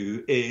tells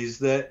you is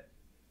that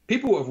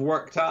people have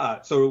worked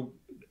out, so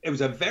it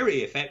was a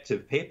very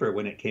effective paper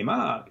when it came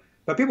out,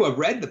 but people have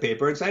read the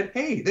paper and said,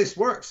 hey, this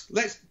works.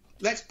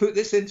 Let's put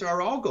this into our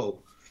algo.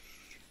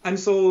 And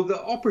so the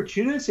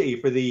opportunity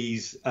for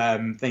these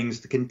things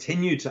to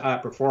continue to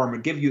outperform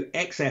and give you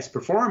excess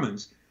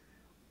performance,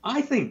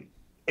 I think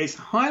it's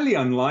highly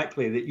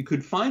unlikely that you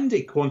could find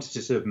a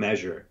quantitative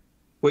measure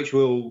which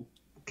will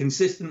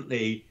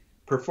consistently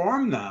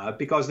perform now,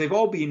 because they've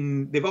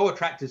all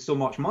attracted so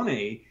much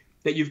money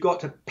that you've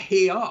got to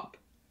pay up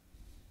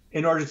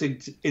in order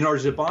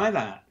to buy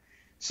that.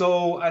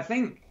 So I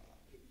think,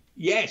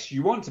 yes,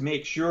 you want to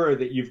make sure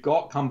that you've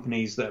got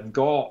companies that have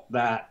got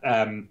that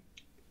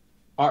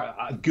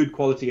good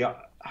quality,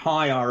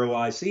 high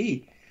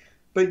ROIC,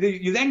 but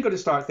you then got to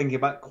start thinking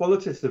about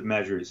qualitative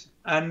measures.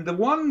 And the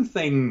one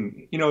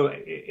thing,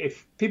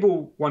 if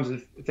people want to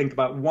think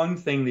about one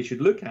thing they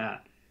should look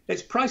at,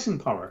 it's pricing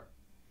power.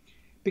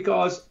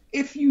 Because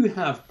if you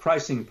have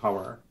pricing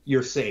power,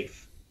 you're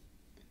safe.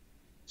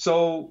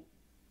 So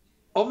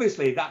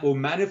obviously that will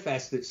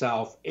manifest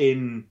itself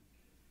in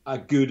a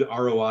good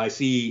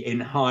ROIC, in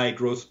high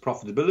gross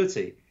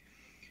profitability.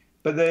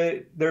 But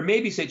there may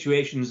be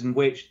situations in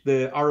which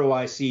the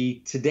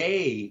ROIC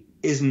today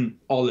isn't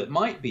all it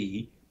might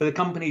be, but the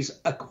company's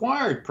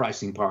acquired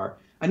pricing power.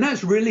 And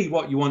that's really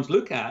what you want to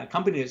look at, a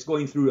company that's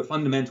going through a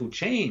fundamental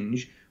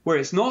change where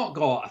it's not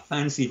got a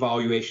fancy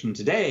valuation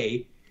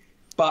today,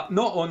 but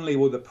not only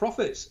will the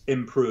profits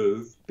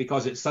improve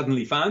because it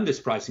suddenly found this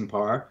pricing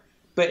power,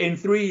 but in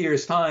 3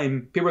 years'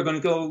 time, people are going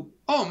to go,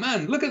 oh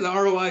man, look at the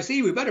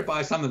ROIC, we better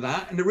buy some of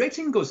that, and the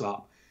rating goes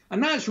up.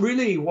 And that's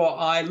really what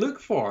I look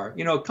for,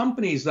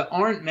 companies that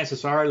aren't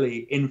necessarily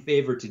in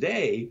favor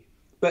today,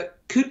 but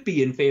could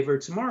be in favor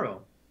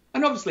tomorrow.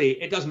 And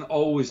obviously, it doesn't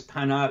always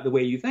pan out the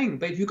way you think,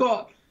 but if you've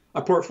got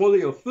a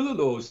portfolio full of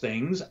those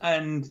things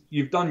and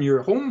you've done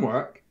your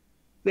homework,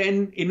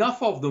 then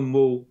enough of them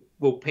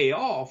will pay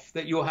off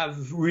that you'll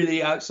have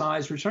really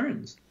outsized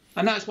returns.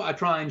 And that's what I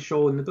try and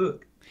show in the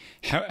book.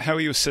 How are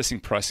you assessing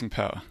pricing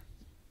power?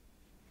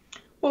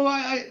 Well,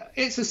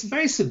 it's a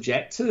very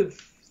subjective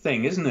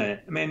thing, isn't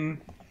it? I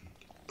mean,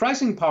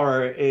 pricing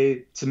power,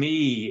 to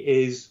me,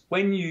 is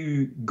when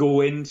you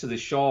go into the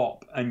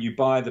shop and you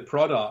buy the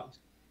product,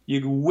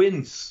 you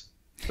wince,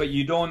 but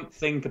you don't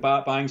think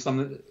about buying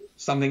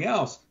something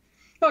else.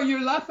 No,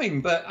 you're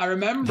laughing, but I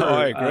remember. No,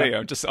 I agree.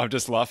 I'm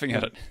just laughing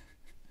at it.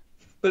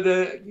 But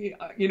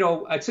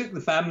I took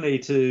the family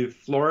to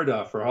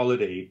Florida for a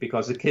holiday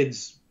because the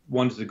kids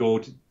wanted to go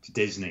to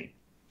Disney,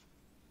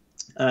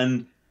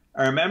 and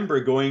I remember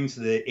going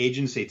to the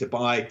agency to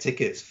buy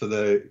tickets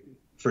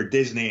for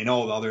Disney and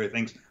all the other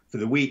things for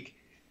the week.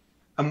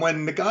 And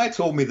when the guy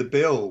told me the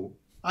bill,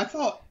 I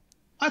thought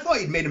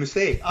he'd made a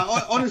mistake.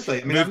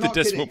 Honestly, I mean, I'm not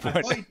kidding.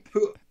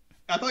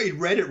 I thought he'd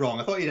read it wrong.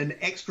 I thought he had an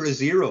extra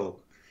zero.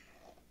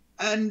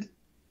 And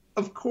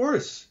of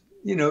course,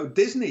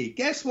 Disney,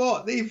 guess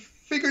what? They've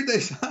figured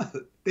this out.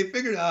 They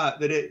figured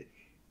out that it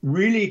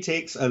really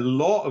takes a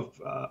lot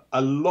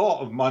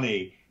of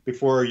money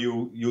before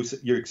you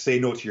say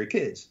no to your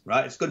kids,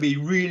 right? It's going to be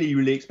really,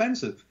 really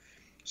expensive.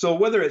 So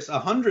whether it's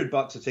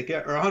 $100 a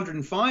ticket or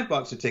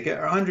 $105 a ticket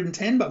or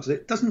 $110,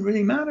 it doesn't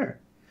really matter.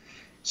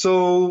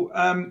 So,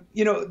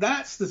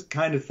 that's the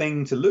kind of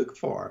thing to look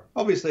for.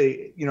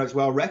 Obviously, it's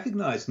well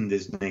recognized in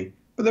Disney,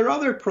 but there are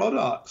other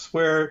products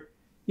where,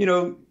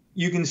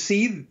 you can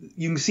see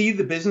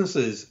the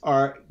businesses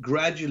are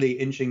gradually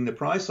inching the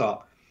price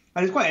up.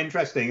 And it's quite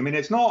interesting. I mean,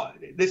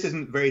 this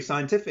isn't very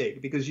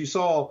scientific, because you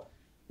saw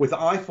with the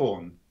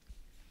iPhone,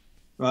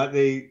 right?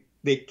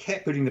 They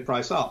kept putting the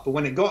price up, but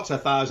when it got to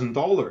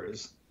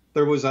 $1,000,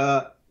 there was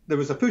a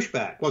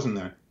pushback, wasn't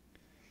there?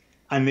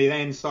 And they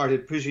then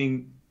started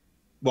pushing.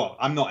 Well,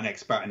 I'm not an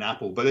expert in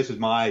Apple, but this is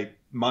my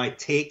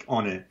take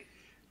on it,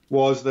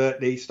 was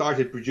that they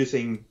started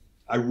producing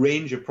a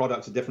range of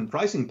products at different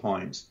pricing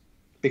points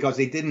because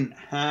they didn't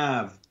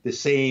have the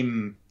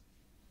same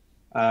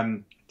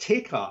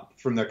take up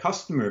from their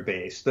customer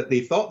base that they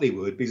thought they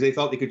would, because they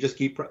thought they could just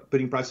keep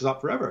putting prices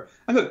up forever.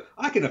 And look,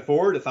 I can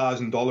afford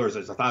 $1,000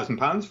 as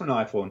 £1,000 for an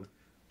iPhone,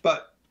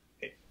 but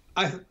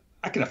I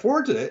can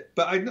afford it,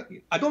 but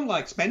I don't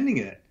like spending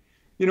it.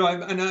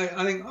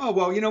 I think, oh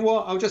well, you know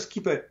what? I'll just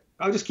keep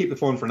the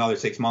phone for another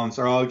 6 months,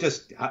 or I'll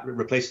just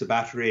replace the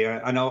battery,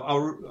 and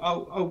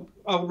I'll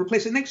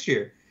replace it next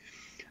year.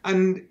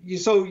 And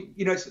so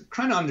it's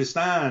trying to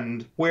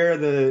understand where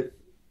the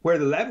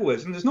level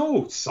is, and there's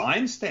no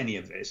science to any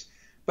of this.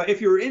 But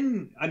if you're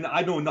in, and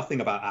I know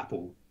nothing about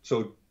Apple,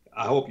 so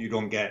I hope you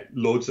don't get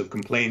loads of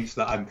complaints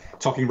that I'm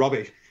talking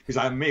rubbish, because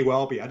I may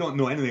well be. I don't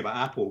know anything about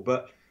Apple,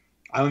 but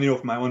I only know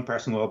from my own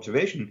personal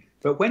observation.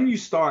 But when you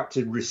start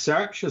to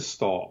research a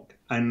stock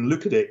and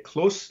look at it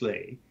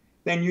closely,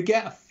 then you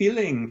get a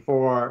feeling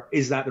for,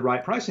 is that the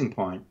right pricing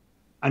point?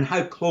 And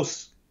how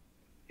close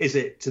is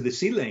it to the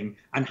ceiling?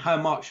 And how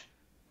much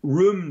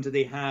room do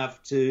they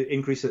have to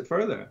increase it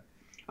further?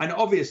 And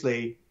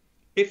obviously,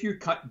 if you're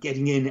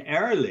getting in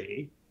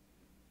early,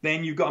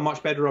 then you've got a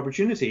much better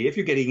opportunity. If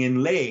you're getting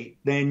in late,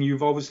 then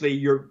you've obviously,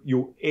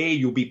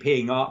 you'll be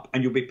paying up,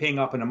 and you'll be paying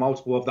up in a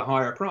multiple of the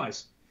higher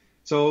price.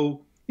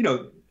 So,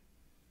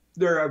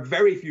 there are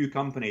very few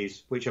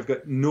companies which have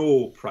got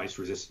no price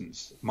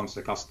resistance amongst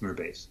their customer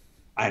base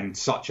and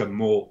such a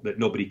moat that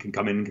nobody can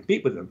come in and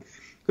compete with them.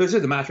 So it's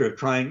just a matter of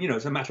trying,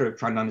 it's a matter of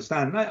trying to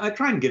understand. And I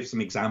try and give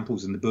some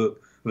examples in the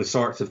book of the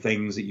sorts of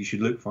things that you should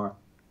look for.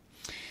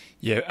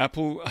 Yeah,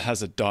 Apple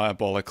has a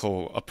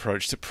diabolical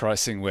approach to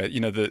pricing where,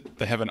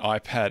 they have an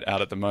iPad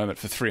out at the moment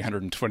for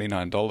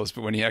 $329,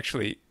 but when you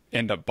actually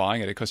end up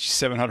buying it, it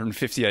costs you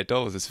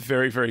 $758. It's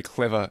very, very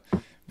clever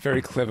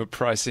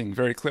pricing,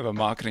 very clever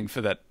marketing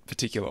for that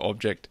particular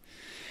object.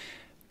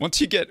 Once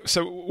you get,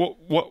 so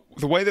what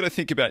the way that I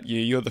think about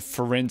you, you're the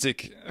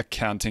forensic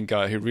accounting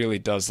guy who really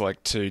does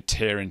like to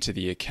tear into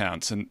the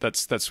accounts, and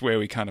that's where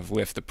we kind of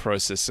left the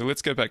process. So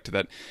let's go back to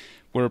that.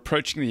 We're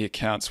approaching the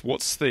accounts.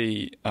 What's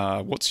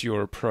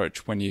your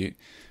approach when you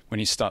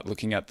start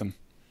looking at them?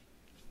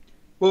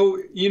 Well,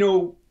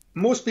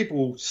 most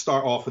people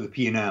start off with a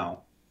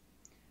P&L.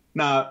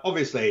 Now,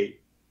 obviously,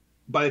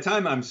 by the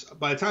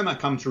time I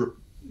come to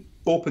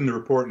open the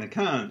report and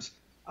accounts,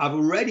 I've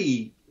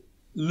already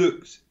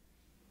looked,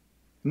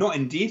 not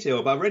in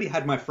detail, but I've already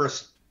had my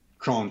first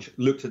tranche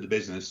looked at the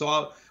business.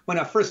 So when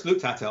I first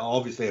looked at it,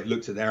 obviously I've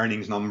looked at the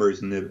earnings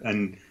numbers and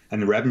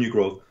the revenue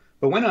growth.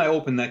 But when I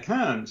open the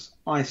accounts,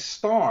 I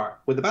start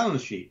with the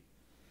balance sheet,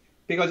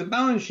 because the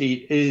balance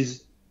sheet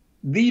is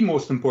the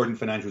most important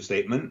financial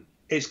statement.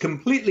 It's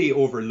completely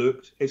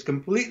overlooked. It's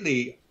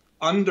completely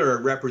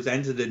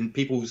underrepresented in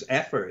people's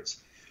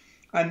efforts.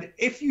 And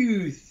if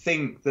you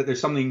think that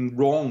there's something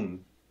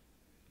wrong,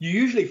 you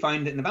usually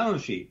find it in the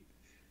balance sheet.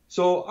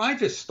 So I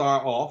just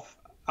start off,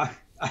 I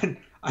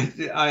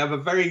have a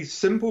very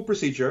simple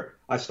procedure.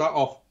 I start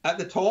off at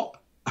the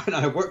top and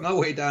I work my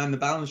way down the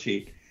balance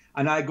sheet.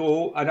 And I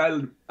go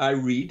and I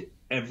read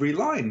every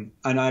line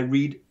and I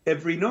read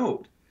every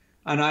note.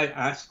 And I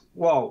ask,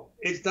 well,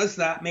 does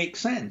that make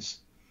sense?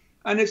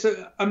 And it's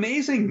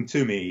amazing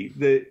to me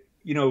that,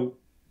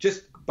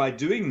 just by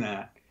doing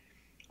that,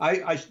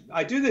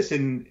 I do this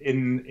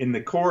in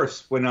the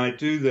course when I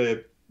do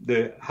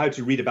the how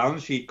to read a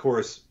balance sheet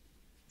course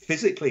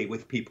physically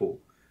with people.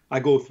 I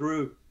go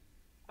through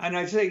and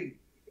I say,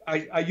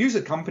 I use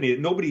a company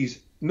that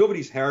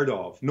nobody's heard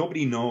of,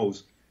 nobody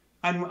knows.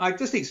 And I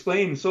just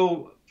explain,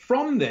 so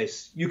from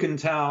this, you can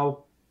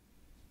tell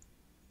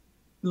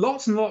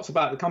lots and lots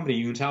about the company.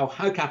 You can tell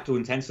how capital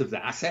intensive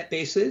the asset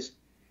base is.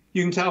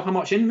 You can tell how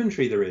much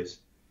inventory there is.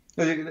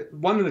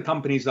 One of the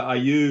companies that I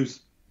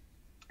use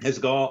has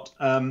got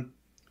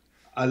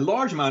a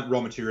large amount of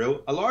raw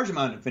material, a large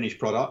amount of finished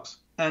products,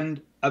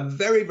 and a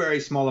very, very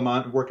small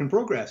amount of work in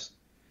progress.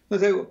 I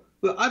say,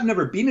 well, I've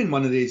never been in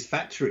one of these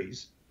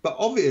factories, but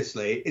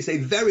obviously it's a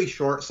very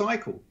short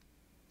cycle.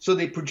 So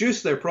they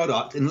produce their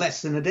product in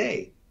less than a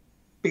day,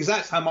 because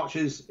that's how much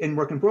is in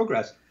work in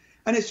progress.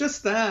 And it's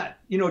just that,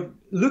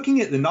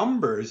 looking at the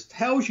numbers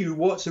tells you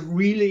what's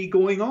really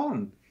going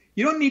on.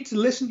 You don't need to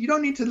listen. You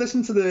don't need to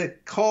listen to the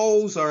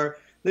calls or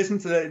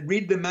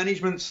read the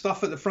management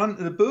stuff at the front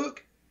of the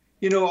book.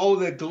 All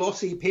the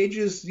glossy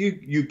pages.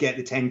 You get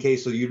the 10K,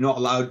 so you're not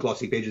allowed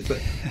glossy pages.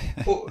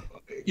 But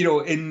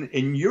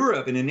in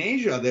Europe and in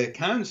Asia, the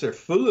accounts are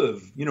full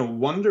of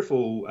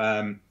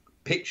wonderful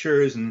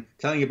pictures and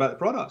telling you about the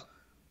products.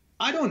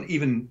 I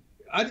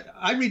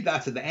read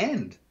that at the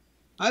end.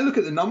 I look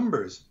at the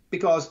numbers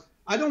because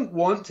I don't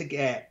want to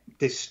get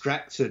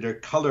distracted or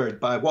colored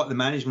by what the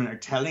management are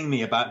telling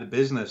me about the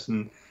business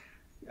and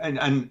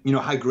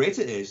how great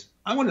it is.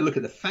 I want to look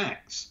at the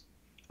facts.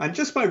 And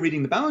just by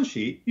reading the balance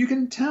sheet, you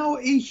can tell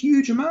a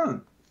huge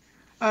amount.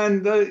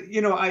 And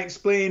I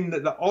explain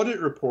that the audit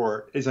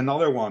report is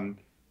another one.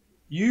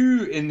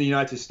 You in the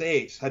United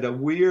States had a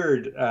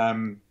weird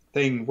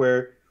thing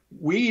where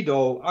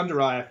under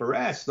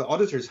IFRS, the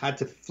auditors had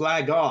to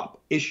flag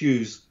up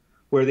issues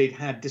where they'd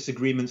had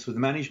disagreements with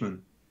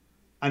management.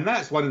 And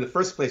that's one of the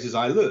first places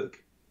I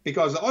look,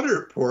 because the audit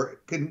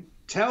report can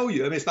tell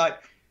you, it's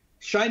like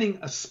shining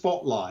a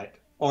spotlight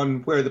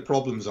on where the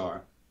problems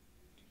are.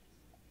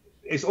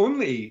 It's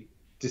only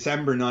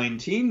December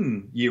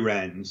 19 year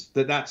ends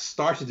that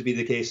started to be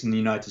the case in the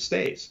United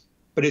States.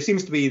 But it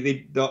seems to be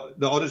the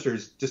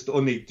auditors just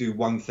only do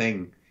one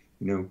thing,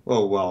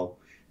 oh, well,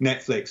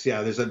 Netflix,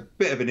 yeah, there's a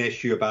bit of an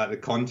issue about the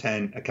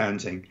content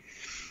accounting,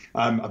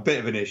 a bit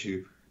of an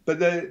issue. But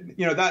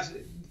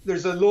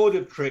there's a load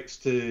of tricks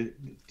to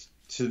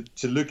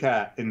look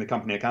at in the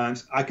company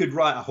accounts. I could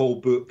write a whole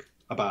book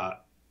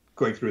about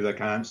going through the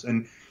accounts,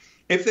 and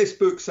if this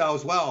book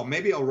sells well,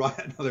 maybe I'll write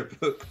another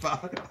book.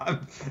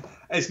 But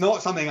it's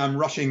not something I'm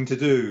rushing to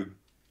do.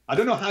 I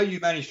don't know how you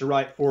managed to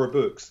write 4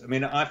 books. I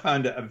mean, I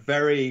found it a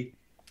very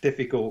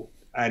difficult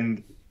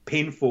and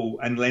painful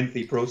and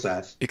lengthy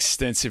process.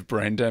 Extensive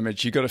brain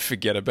damage. You got to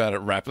forget about it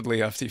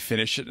rapidly after you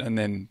finish it, and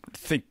then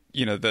think,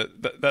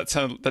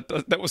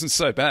 that wasn't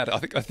so bad. I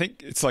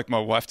think it's like my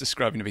wife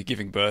describing to me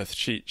giving birth.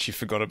 She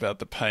forgot about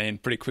the pain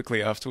pretty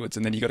quickly afterwards,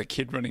 and then you got a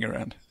kid running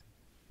around.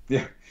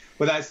 Yeah.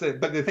 Well,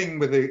 but the thing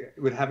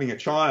with having a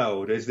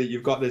child is that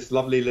you've got this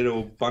lovely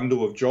little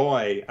bundle of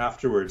joy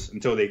afterwards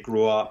until they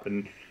grow up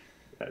and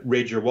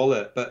raid your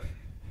wallet. But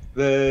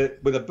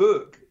with a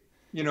book,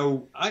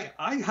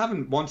 I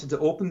haven't wanted to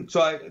open.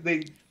 So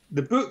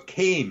the book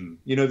came,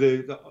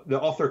 the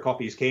author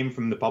copies came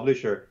from the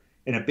publisher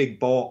in a big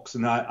box,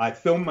 and I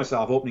filmed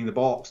myself opening the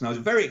box, and I was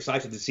very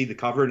excited to see the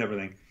cover and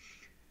everything.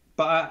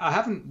 But I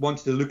haven't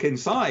wanted to look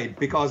inside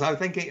because I'm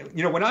thinking,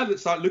 when I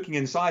start looking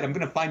inside, I'm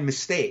going to find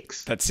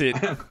mistakes. That's it.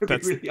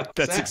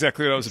 That's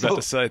exactly what I was about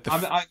to say.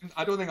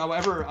 I don't think I'll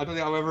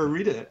ever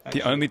read it.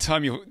 Actually. The only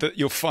time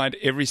you'll find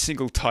every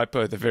single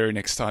typo the very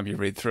next time you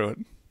read through it,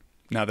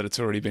 now that it's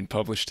already been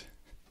published.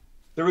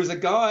 There was a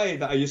guy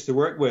that I used to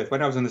work with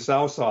when I was on the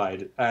sell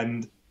side,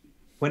 and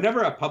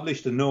whenever I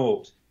published a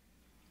note,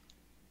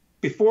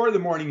 before the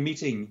morning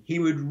meeting, he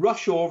would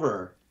rush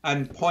over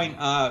and point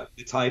out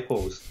the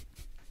typos.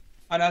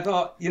 And I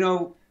thought,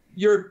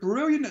 you're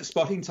brilliant at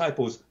spotting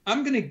typos.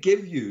 I'm going to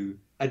give you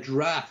a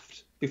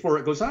draft before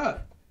it goes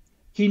out.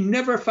 He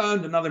never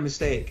found another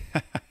mistake.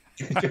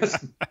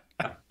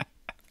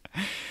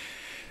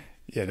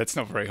 Yeah, that's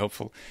not very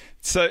helpful.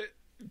 So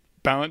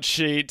balance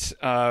sheet,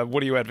 what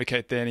do you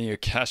advocate then? Your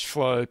cash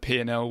flow,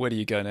 P&L, where do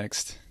you go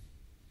next?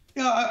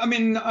 Yeah, I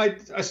mean,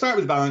 I start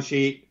with the balance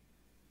sheet,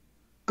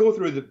 go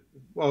through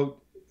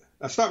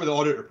I start with the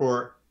audit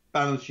report,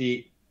 balance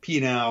sheet,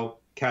 P&L,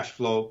 cash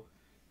flow,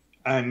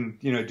 and,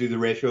 do the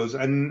ratios.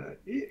 And,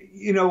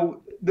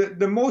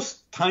 the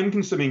most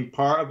time-consuming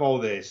part of all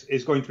this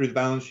is going through the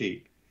balance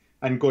sheet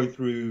and going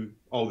through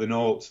all the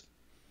notes.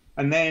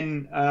 And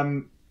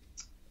then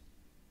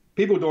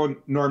people don't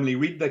normally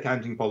read the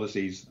accounting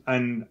policies,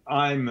 and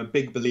I'm a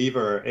big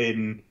believer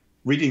in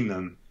reading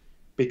them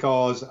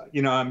because,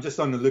 I'm just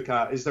on the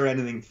lookout. Is there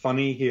anything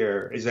funny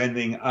here? Is there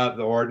anything out of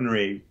the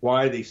ordinary?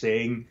 Why are they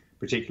saying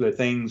particular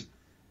things?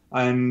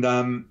 And,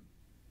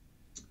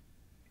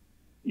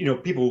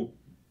 people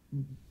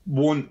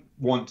won't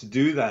want to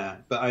do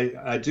that. But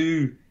I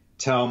do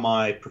tell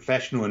my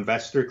professional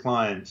investor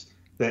clients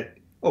that,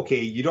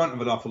 okay, you don't have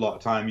an awful lot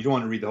of time. You don't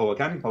want to read the whole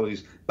accounting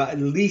policies, but at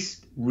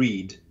least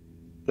read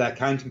the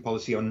accounting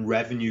policy on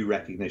revenue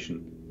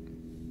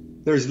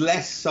recognition. There's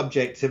less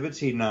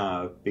subjectivity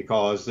now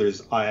because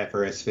there's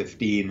IFRS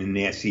 15 and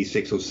the SC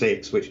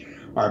 606, which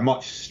are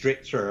much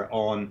stricter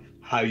on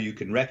how you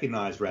can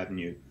recognize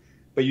revenue.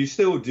 But you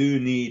still do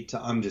need to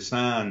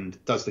understand,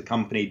 does the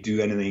company do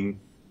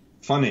anything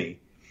funny?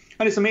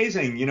 And it's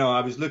amazing,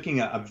 I was looking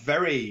at a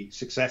very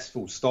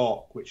successful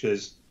stock, which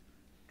has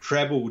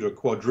trebled or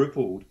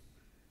quadrupled.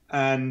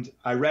 And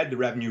I read the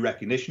revenue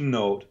recognition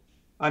note,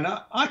 and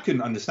I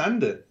couldn't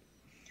understand it.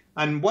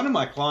 And one of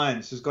my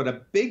clients has got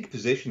a big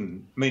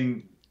position,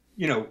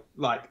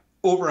 like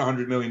over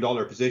 $100 million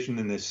position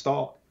in this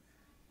stock.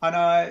 And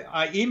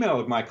I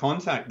emailed my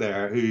contact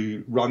there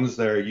who runs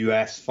their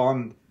US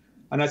fund.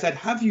 And I said,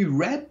 have you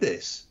read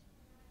this?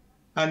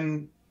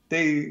 And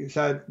they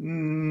said,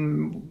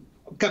 I'll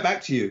get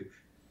back to you.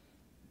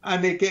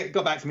 And they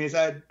got back to me and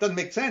said, doesn't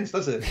make sense,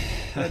 does it?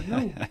 I said,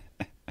 no.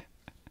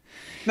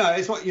 No,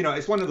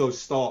 it's one of those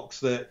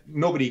stocks that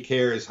nobody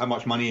cares how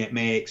much money it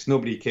makes.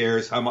 Nobody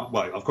cares how much.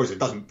 Well, of course, it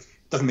doesn't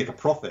make a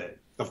profit.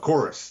 Of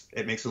course,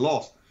 it makes a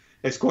loss.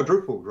 It's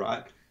quadrupled,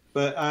 right?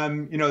 But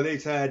they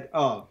said,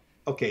 oh,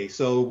 okay,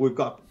 so we've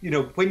got,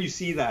 when you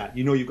see that,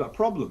 you've got a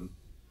problem.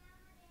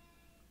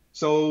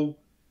 So,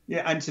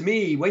 yeah, and to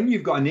me, when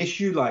you've got an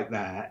issue like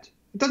that,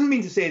 it doesn't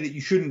mean to say that you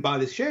shouldn't buy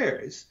the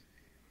shares.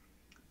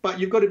 But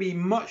you've got to be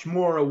much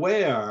more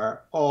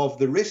aware of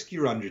the risk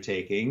you're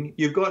undertaking.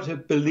 You've got to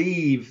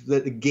believe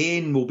that the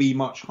gain will be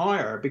much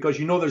higher because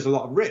there's a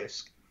lot of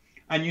risk.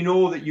 And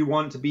that you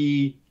want to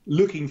be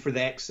looking for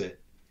the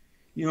exit.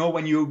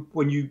 When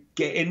you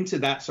get into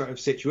that sort of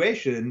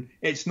situation,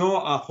 it's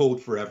not a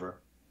hold forever.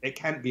 It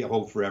can't be a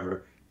hold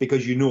forever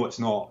because it's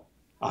not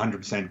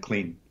 100%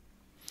 clean.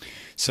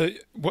 So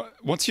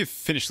once you've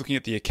finished looking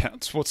at the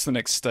accounts, what's the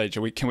next stage?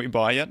 Can we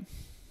buy yet?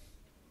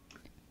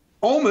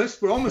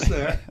 Almost. We're almost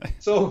there.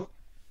 So,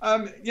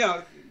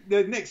 the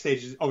next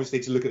stage is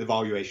obviously to look at the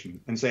valuation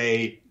and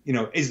say,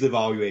 is the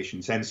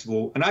valuation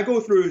sensible? And I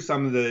go through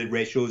some of the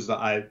ratios that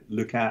I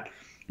look at.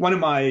 One of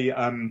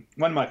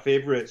my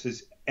favorites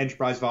is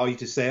enterprise value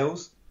to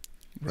sales.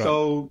 Right.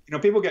 So,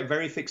 people get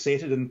very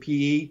fixated on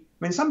PE. I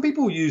mean, some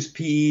people use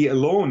PE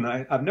alone.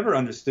 I've never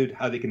understood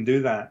how they can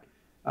do that.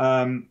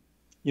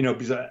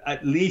 Because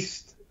at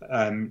least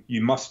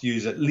you must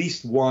use at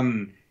least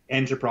one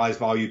enterprise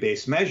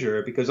value-based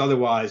measure, because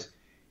otherwise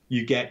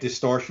you get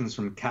distortions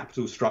from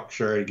capital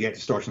structure, you get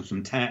distortions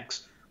from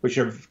tax, which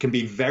can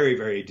be very,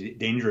 very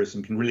dangerous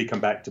and can really come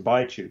back to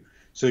bite you.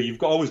 So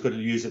you've always got to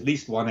use at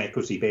least one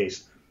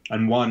equity-based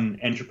and one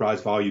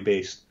enterprise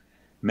value-based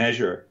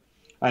measure.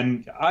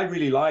 And I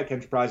really like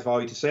enterprise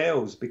value to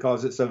sales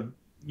because it's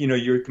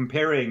you're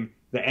comparing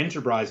the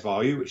enterprise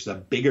value, which is a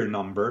bigger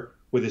number,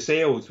 with the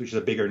sales, which is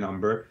a bigger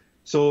number.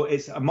 So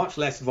it's a much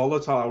less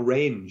volatile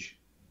range.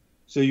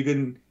 So you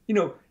can,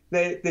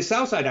 the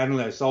sell side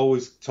analysts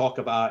always talk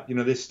about,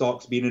 this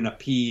stock's been in a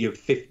P of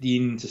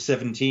 15 to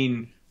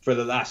 17 for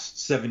the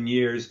last 7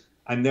 years,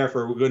 and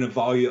therefore we're going to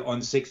value it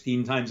on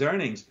 16 times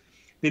earnings.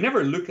 They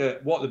never look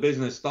at what the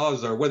business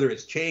does or whether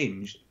it's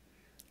changed.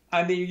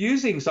 And they're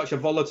using such a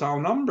volatile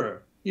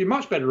number. You're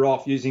much better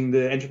off using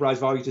the enterprise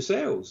value to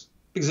sales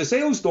because the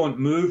sales don't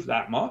move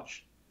that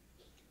much.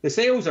 The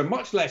sales are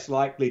much less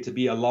likely to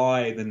be a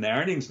lie than the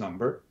earnings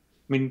number.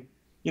 I mean,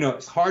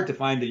 it's hard to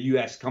find a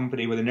US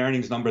company with an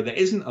earnings number that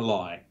isn't a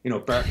lie,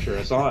 Berkshire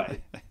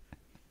aside.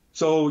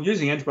 So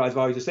using enterprise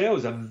value to sales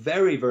is a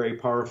very, very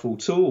powerful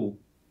tool.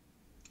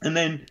 And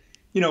then,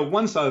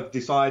 once I've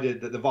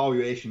decided that the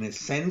valuation is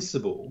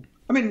sensible,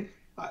 I mean,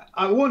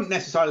 I won't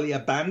necessarily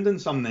abandon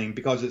something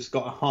because it's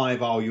got a high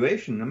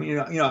valuation. I mean,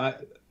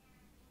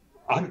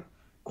 I'm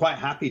quite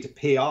happy to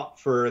pay up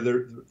for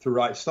the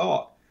right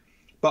stock.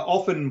 But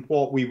often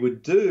what we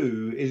would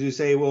do is we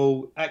say,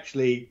 well,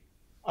 actually,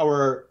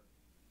 our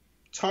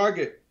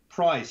target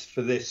price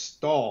for this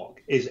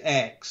stock is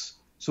X.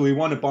 So we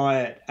want to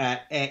buy it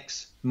at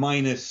X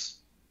minus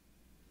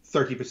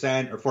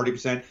 30% or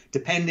 40%,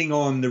 depending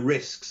on the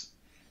risks.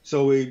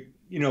 So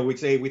we'd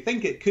say, we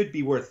think it could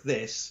be worth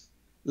this.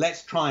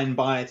 Let's try and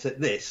buy it at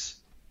this.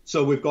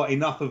 So we've got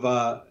enough of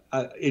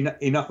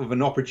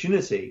an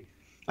opportunity.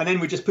 And then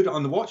we just put it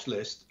on the watch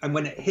list. And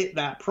when it hit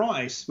that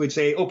price, we'd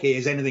say, okay,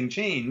 has anything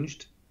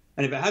changed?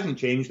 And if it hasn't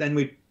changed, then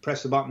we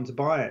press the button to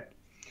buy it.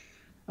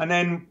 And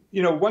then,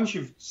 once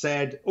you've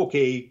said,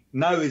 okay,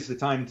 now is the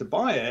time to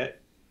buy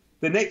it,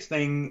 the next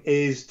thing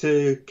is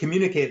to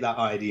communicate that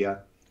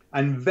idea.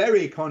 And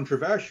very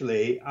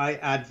controversially, I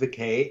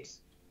advocate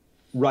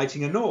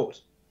writing a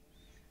note.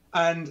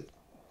 And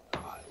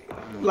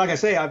like I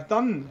say,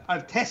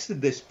 I've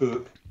tested this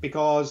book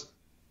because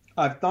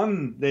I've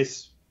done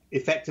this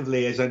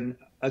effectively as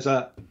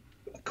a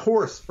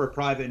course for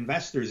private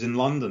investors in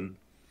London.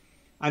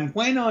 And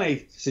when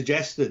I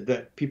suggested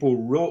that people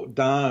wrote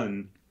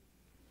down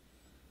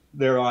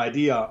their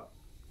idea,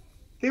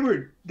 they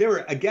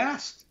were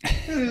aghast.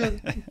 I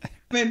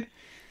mean,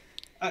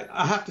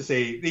 I have to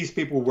say, these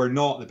people were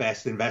not the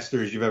best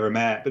investors you've ever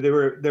met, but they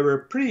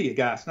were pretty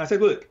aghast. And I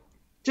said, look,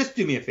 just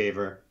do me a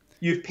favor.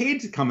 You've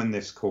paid to come in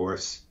this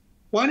course.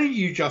 Why don't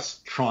you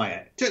just try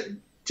it?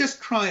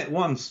 Just try it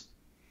once.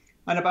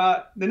 And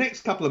about the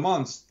next couple of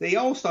months, they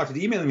all started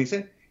emailing me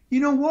saying,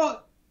 you know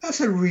what? That's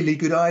a really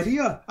good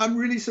idea. I'm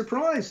really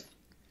surprised.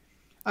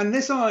 And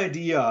this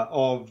idea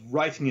of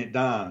writing it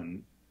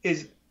down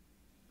is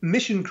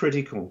mission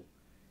critical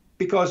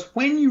because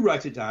when you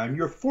write it down,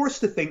 you're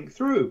forced to think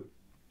through.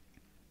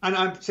 And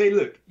I'd say,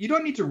 look, you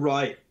don't need to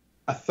write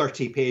a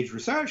 30-page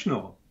research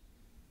note.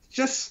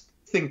 Just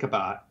think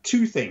about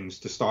two things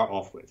to start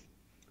off with.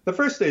 The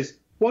first is,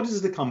 what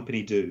does the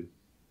company do?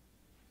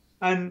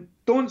 And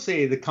don't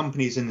say the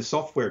company's in the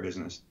software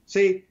business.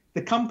 Say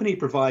the company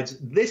provides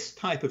this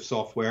type of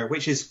software,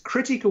 which is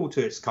critical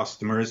to its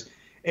customers.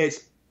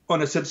 It's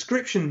on a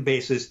subscription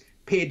basis,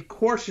 paid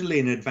quarterly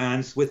in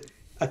advance with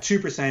a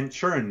 2%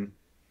 churn.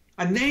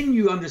 And then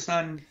you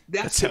understand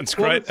that sounds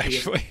great,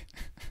 actually.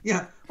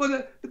 Yeah.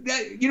 Well,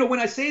 when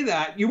I say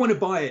that, you want to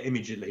buy it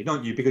immediately,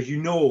 don't you? Because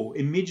you know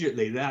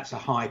immediately that's a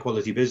high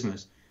quality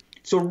business.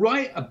 So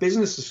write a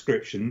business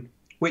description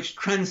which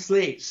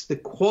translates the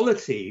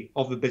quality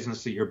of the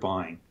business that you're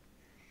buying.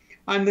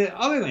 And the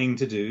other thing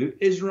to do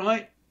is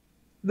write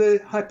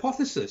the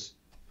hypothesis.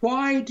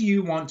 Why do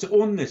you want to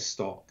own this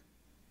stock?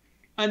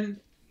 And,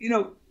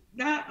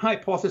 that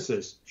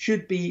hypothesis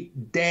should be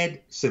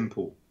dead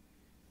simple.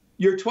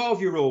 Your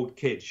 12-year-old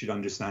kid should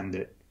understand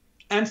it.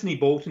 Anthony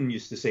Bolton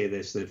used to say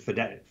this,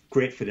 the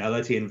great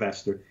fidelity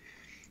investor.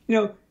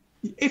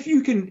 If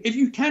you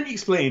can't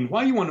explain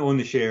why you want to own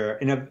the share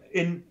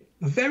in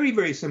very,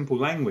 very simple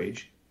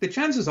language, the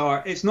chances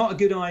are it's not a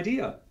good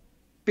idea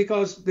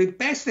because the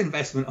best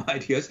investment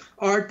ideas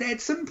are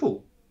dead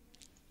simple.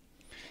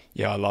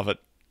 Yeah, I love it.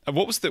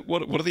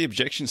 What are the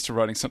objections to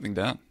writing something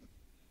down?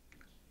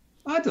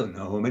 I don't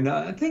know. I mean,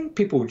 I think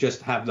people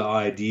just have the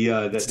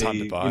idea that it's time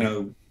to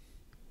buy.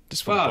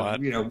 Just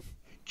want to buy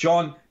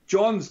it.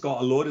 John's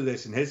got a load of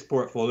this in his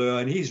portfolio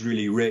and he's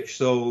really rich.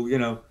 So,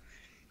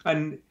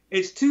 and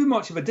it's too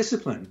much of a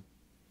discipline,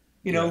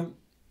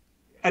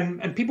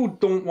 and people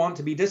don't want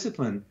to be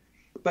disciplined.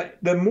 But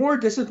the more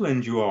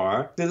disciplined you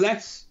are,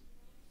 the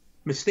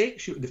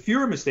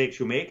fewer mistakes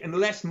you'll make and the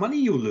less money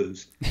you'll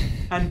lose.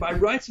 And by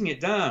writing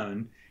it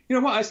down,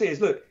 what I say is,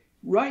 look,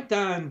 write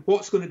down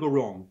what's going to go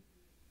wrong.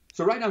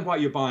 So write down why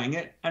you're buying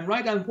it and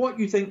write down what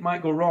you think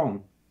might go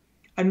wrong.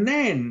 And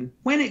then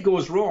when it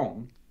goes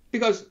wrong,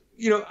 because,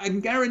 I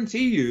can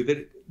guarantee you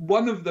that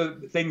one of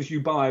the things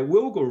you buy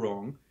will go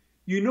wrong,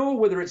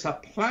 whether it's a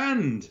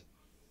planned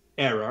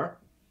error,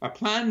 a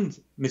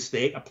planned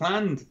mistake, a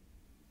planned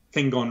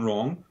thing gone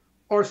wrong,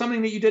 or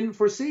something that you didn't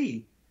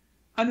foresee.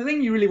 And the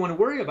thing you really want to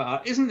worry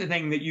about isn't the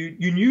thing that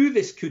you knew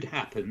this could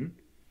happen,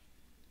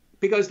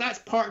 because that's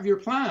part of your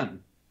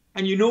plan.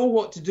 And you know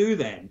what to do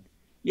then.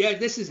 Yeah,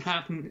 this has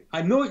happened.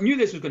 Knew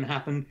this was going to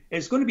happen.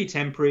 It's going to be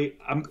temporary.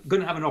 I'm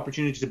going to have an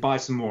opportunity to buy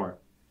some more.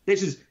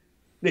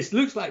 This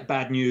looks like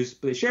bad news,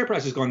 but the share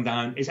price has gone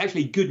down. It's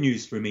actually good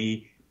news for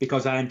me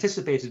because I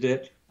anticipated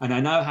it, and I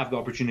now have the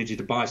opportunity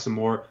to buy some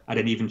more at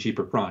an even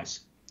cheaper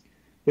price.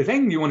 The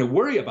thing you want to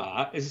worry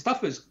about is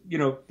stuff that's,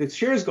 the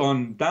share's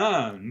gone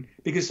down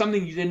because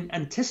something you didn't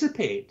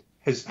anticipate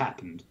has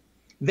happened.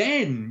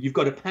 Then you've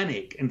got to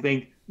panic and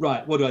think,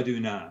 right, what do I do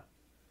now?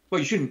 Well,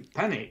 you shouldn't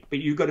panic, but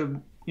you've got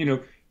to,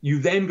 you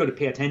then got to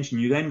pay attention.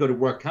 You then got to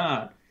work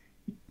out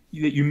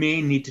that you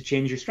may need to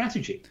change your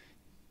strategy.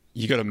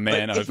 You got a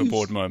man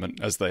overboard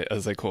moment, as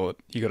they call it.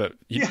 You don't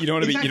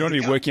want to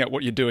be working out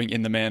what you're doing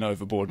in the man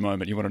overboard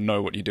moment. You want to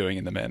know what you're doing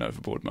in the man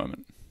overboard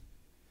moment.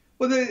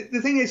 Well,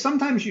 the thing is,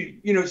 sometimes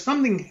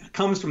something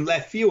comes from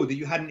left field that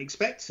you hadn't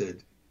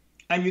expected,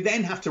 and you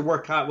then have to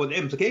work out what the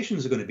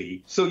implications are going to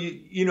be. So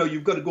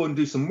you've got to go and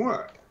do some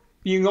work.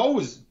 You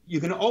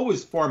can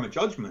always form a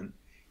judgment.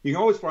 You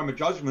can always form a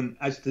judgment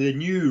as to the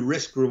new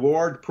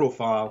risk-reward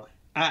profile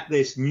at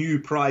this new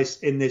price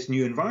in this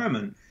new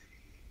environment.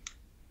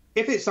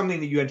 If it's something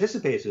that you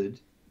anticipated,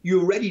 you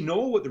already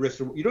know what the risk.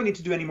 You don't need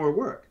to do any more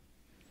work.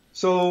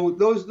 So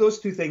those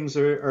two things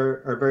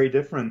are very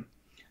different.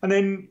 And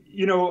then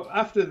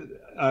after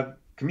I've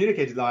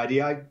communicated the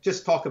idea, I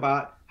just talk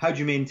about how do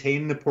you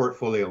maintain the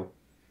portfolio,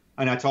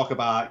 and I talk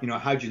about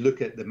how do you look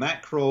at the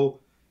macro,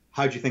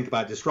 how do you think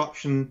about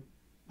disruption.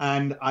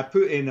 And I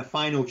put in a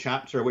final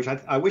chapter, which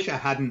I wish I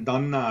hadn't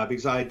done now,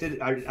 because I did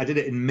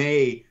it in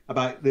May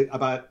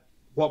about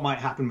what might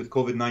happen with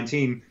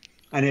COVID-19,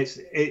 and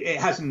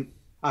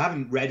I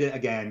haven't read it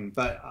again,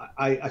 but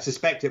I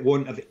suspect it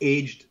won't have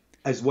aged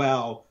as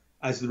well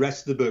as the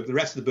rest of the book. The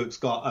rest of the book's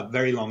got a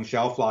very long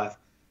shelf life.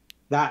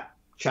 That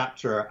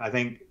chapter, I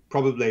think,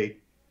 probably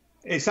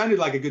it sounded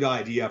like a good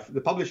idea.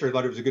 The publisher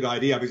thought it was a good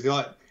idea because they're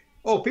like,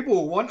 oh, people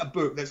will want a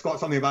book that's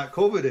got something about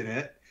COVID in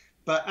it.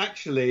 But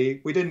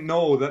actually, we didn't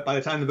know that by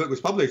the time the book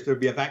was published, there'd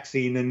be a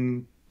vaccine,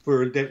 and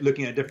we're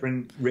looking at a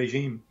different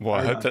regime. Well,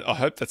 I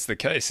hope that's the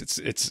case.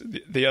 It's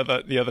the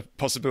other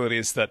possibility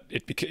is that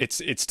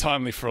it's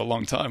timely for a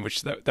long time,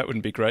 which that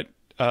wouldn't be great.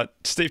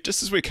 Steve,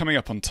 just as we're coming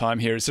up on time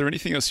here, is there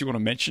anything else you want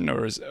to mention,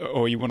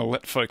 or you want to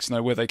let folks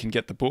know where they can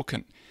get the book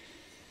and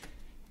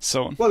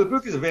so on? Well, the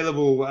book is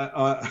available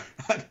at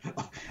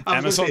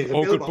Amazon,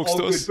 all good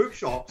bookstores, good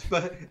bookshops.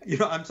 But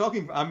I'm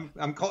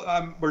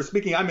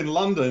in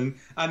London,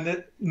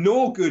 and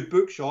no good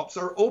bookshops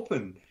are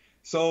open.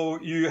 So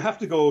you have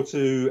to go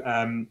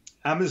to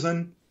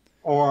Amazon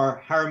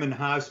or Harriman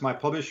House, my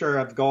publisher.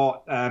 I've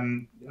got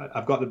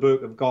the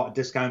book. I've got a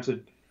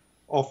discounted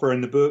offer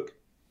in the book,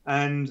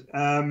 and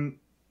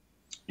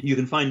you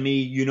can find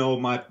me.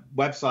 My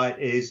website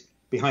is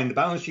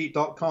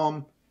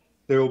behindthebalancesheet.com.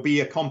 There will be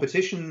a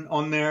competition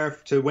on there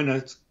to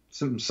win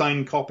some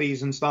signed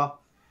copies and stuff.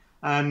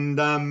 And,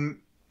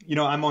 I'm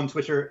on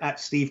Twitter at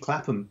Steve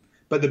Clapham.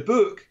 But the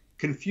book,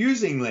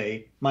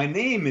 confusingly, my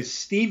name is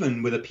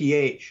Stephen with a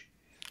PH.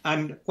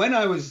 And when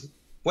I was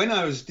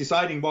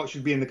deciding what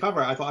should be in the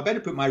cover, I thought I better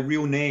put my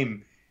real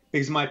name,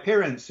 because my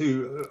parents,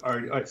 who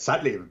are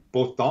sadly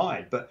both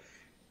died, but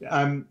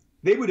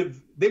they would have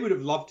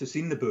loved to have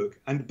seen the book.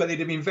 But they'd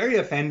have been very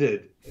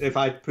offended if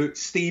I put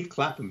Steve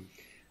Clapham.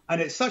 And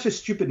it's such a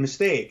stupid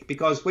mistake,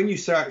 because when you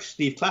search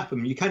Steve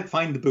Clapham, you can't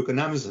find the book on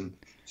Amazon.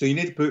 So you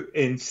need to put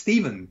in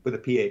Stephen with a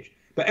PH.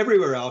 But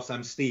everywhere else,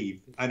 I'm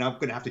Steve. And I'm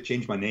going to have to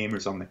change my name or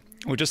something.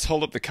 We'll just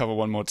hold up the cover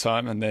one more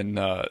time, and then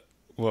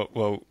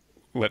we'll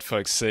let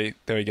folks see.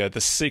 There we go.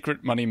 The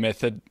Secret Money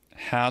Method,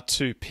 How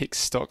to Pick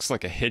Stocks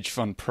Like a Hedge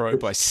Fund Pro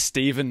by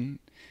Stephen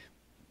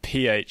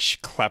P.H.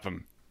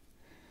 Clapham.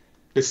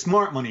 The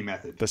Smart Money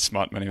Method. The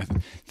Smart Money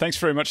Method. Thanks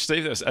very much,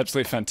 Steve. That was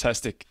absolutely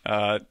fantastic.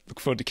 Look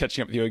forward to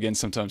catching up with you again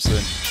sometime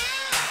soon.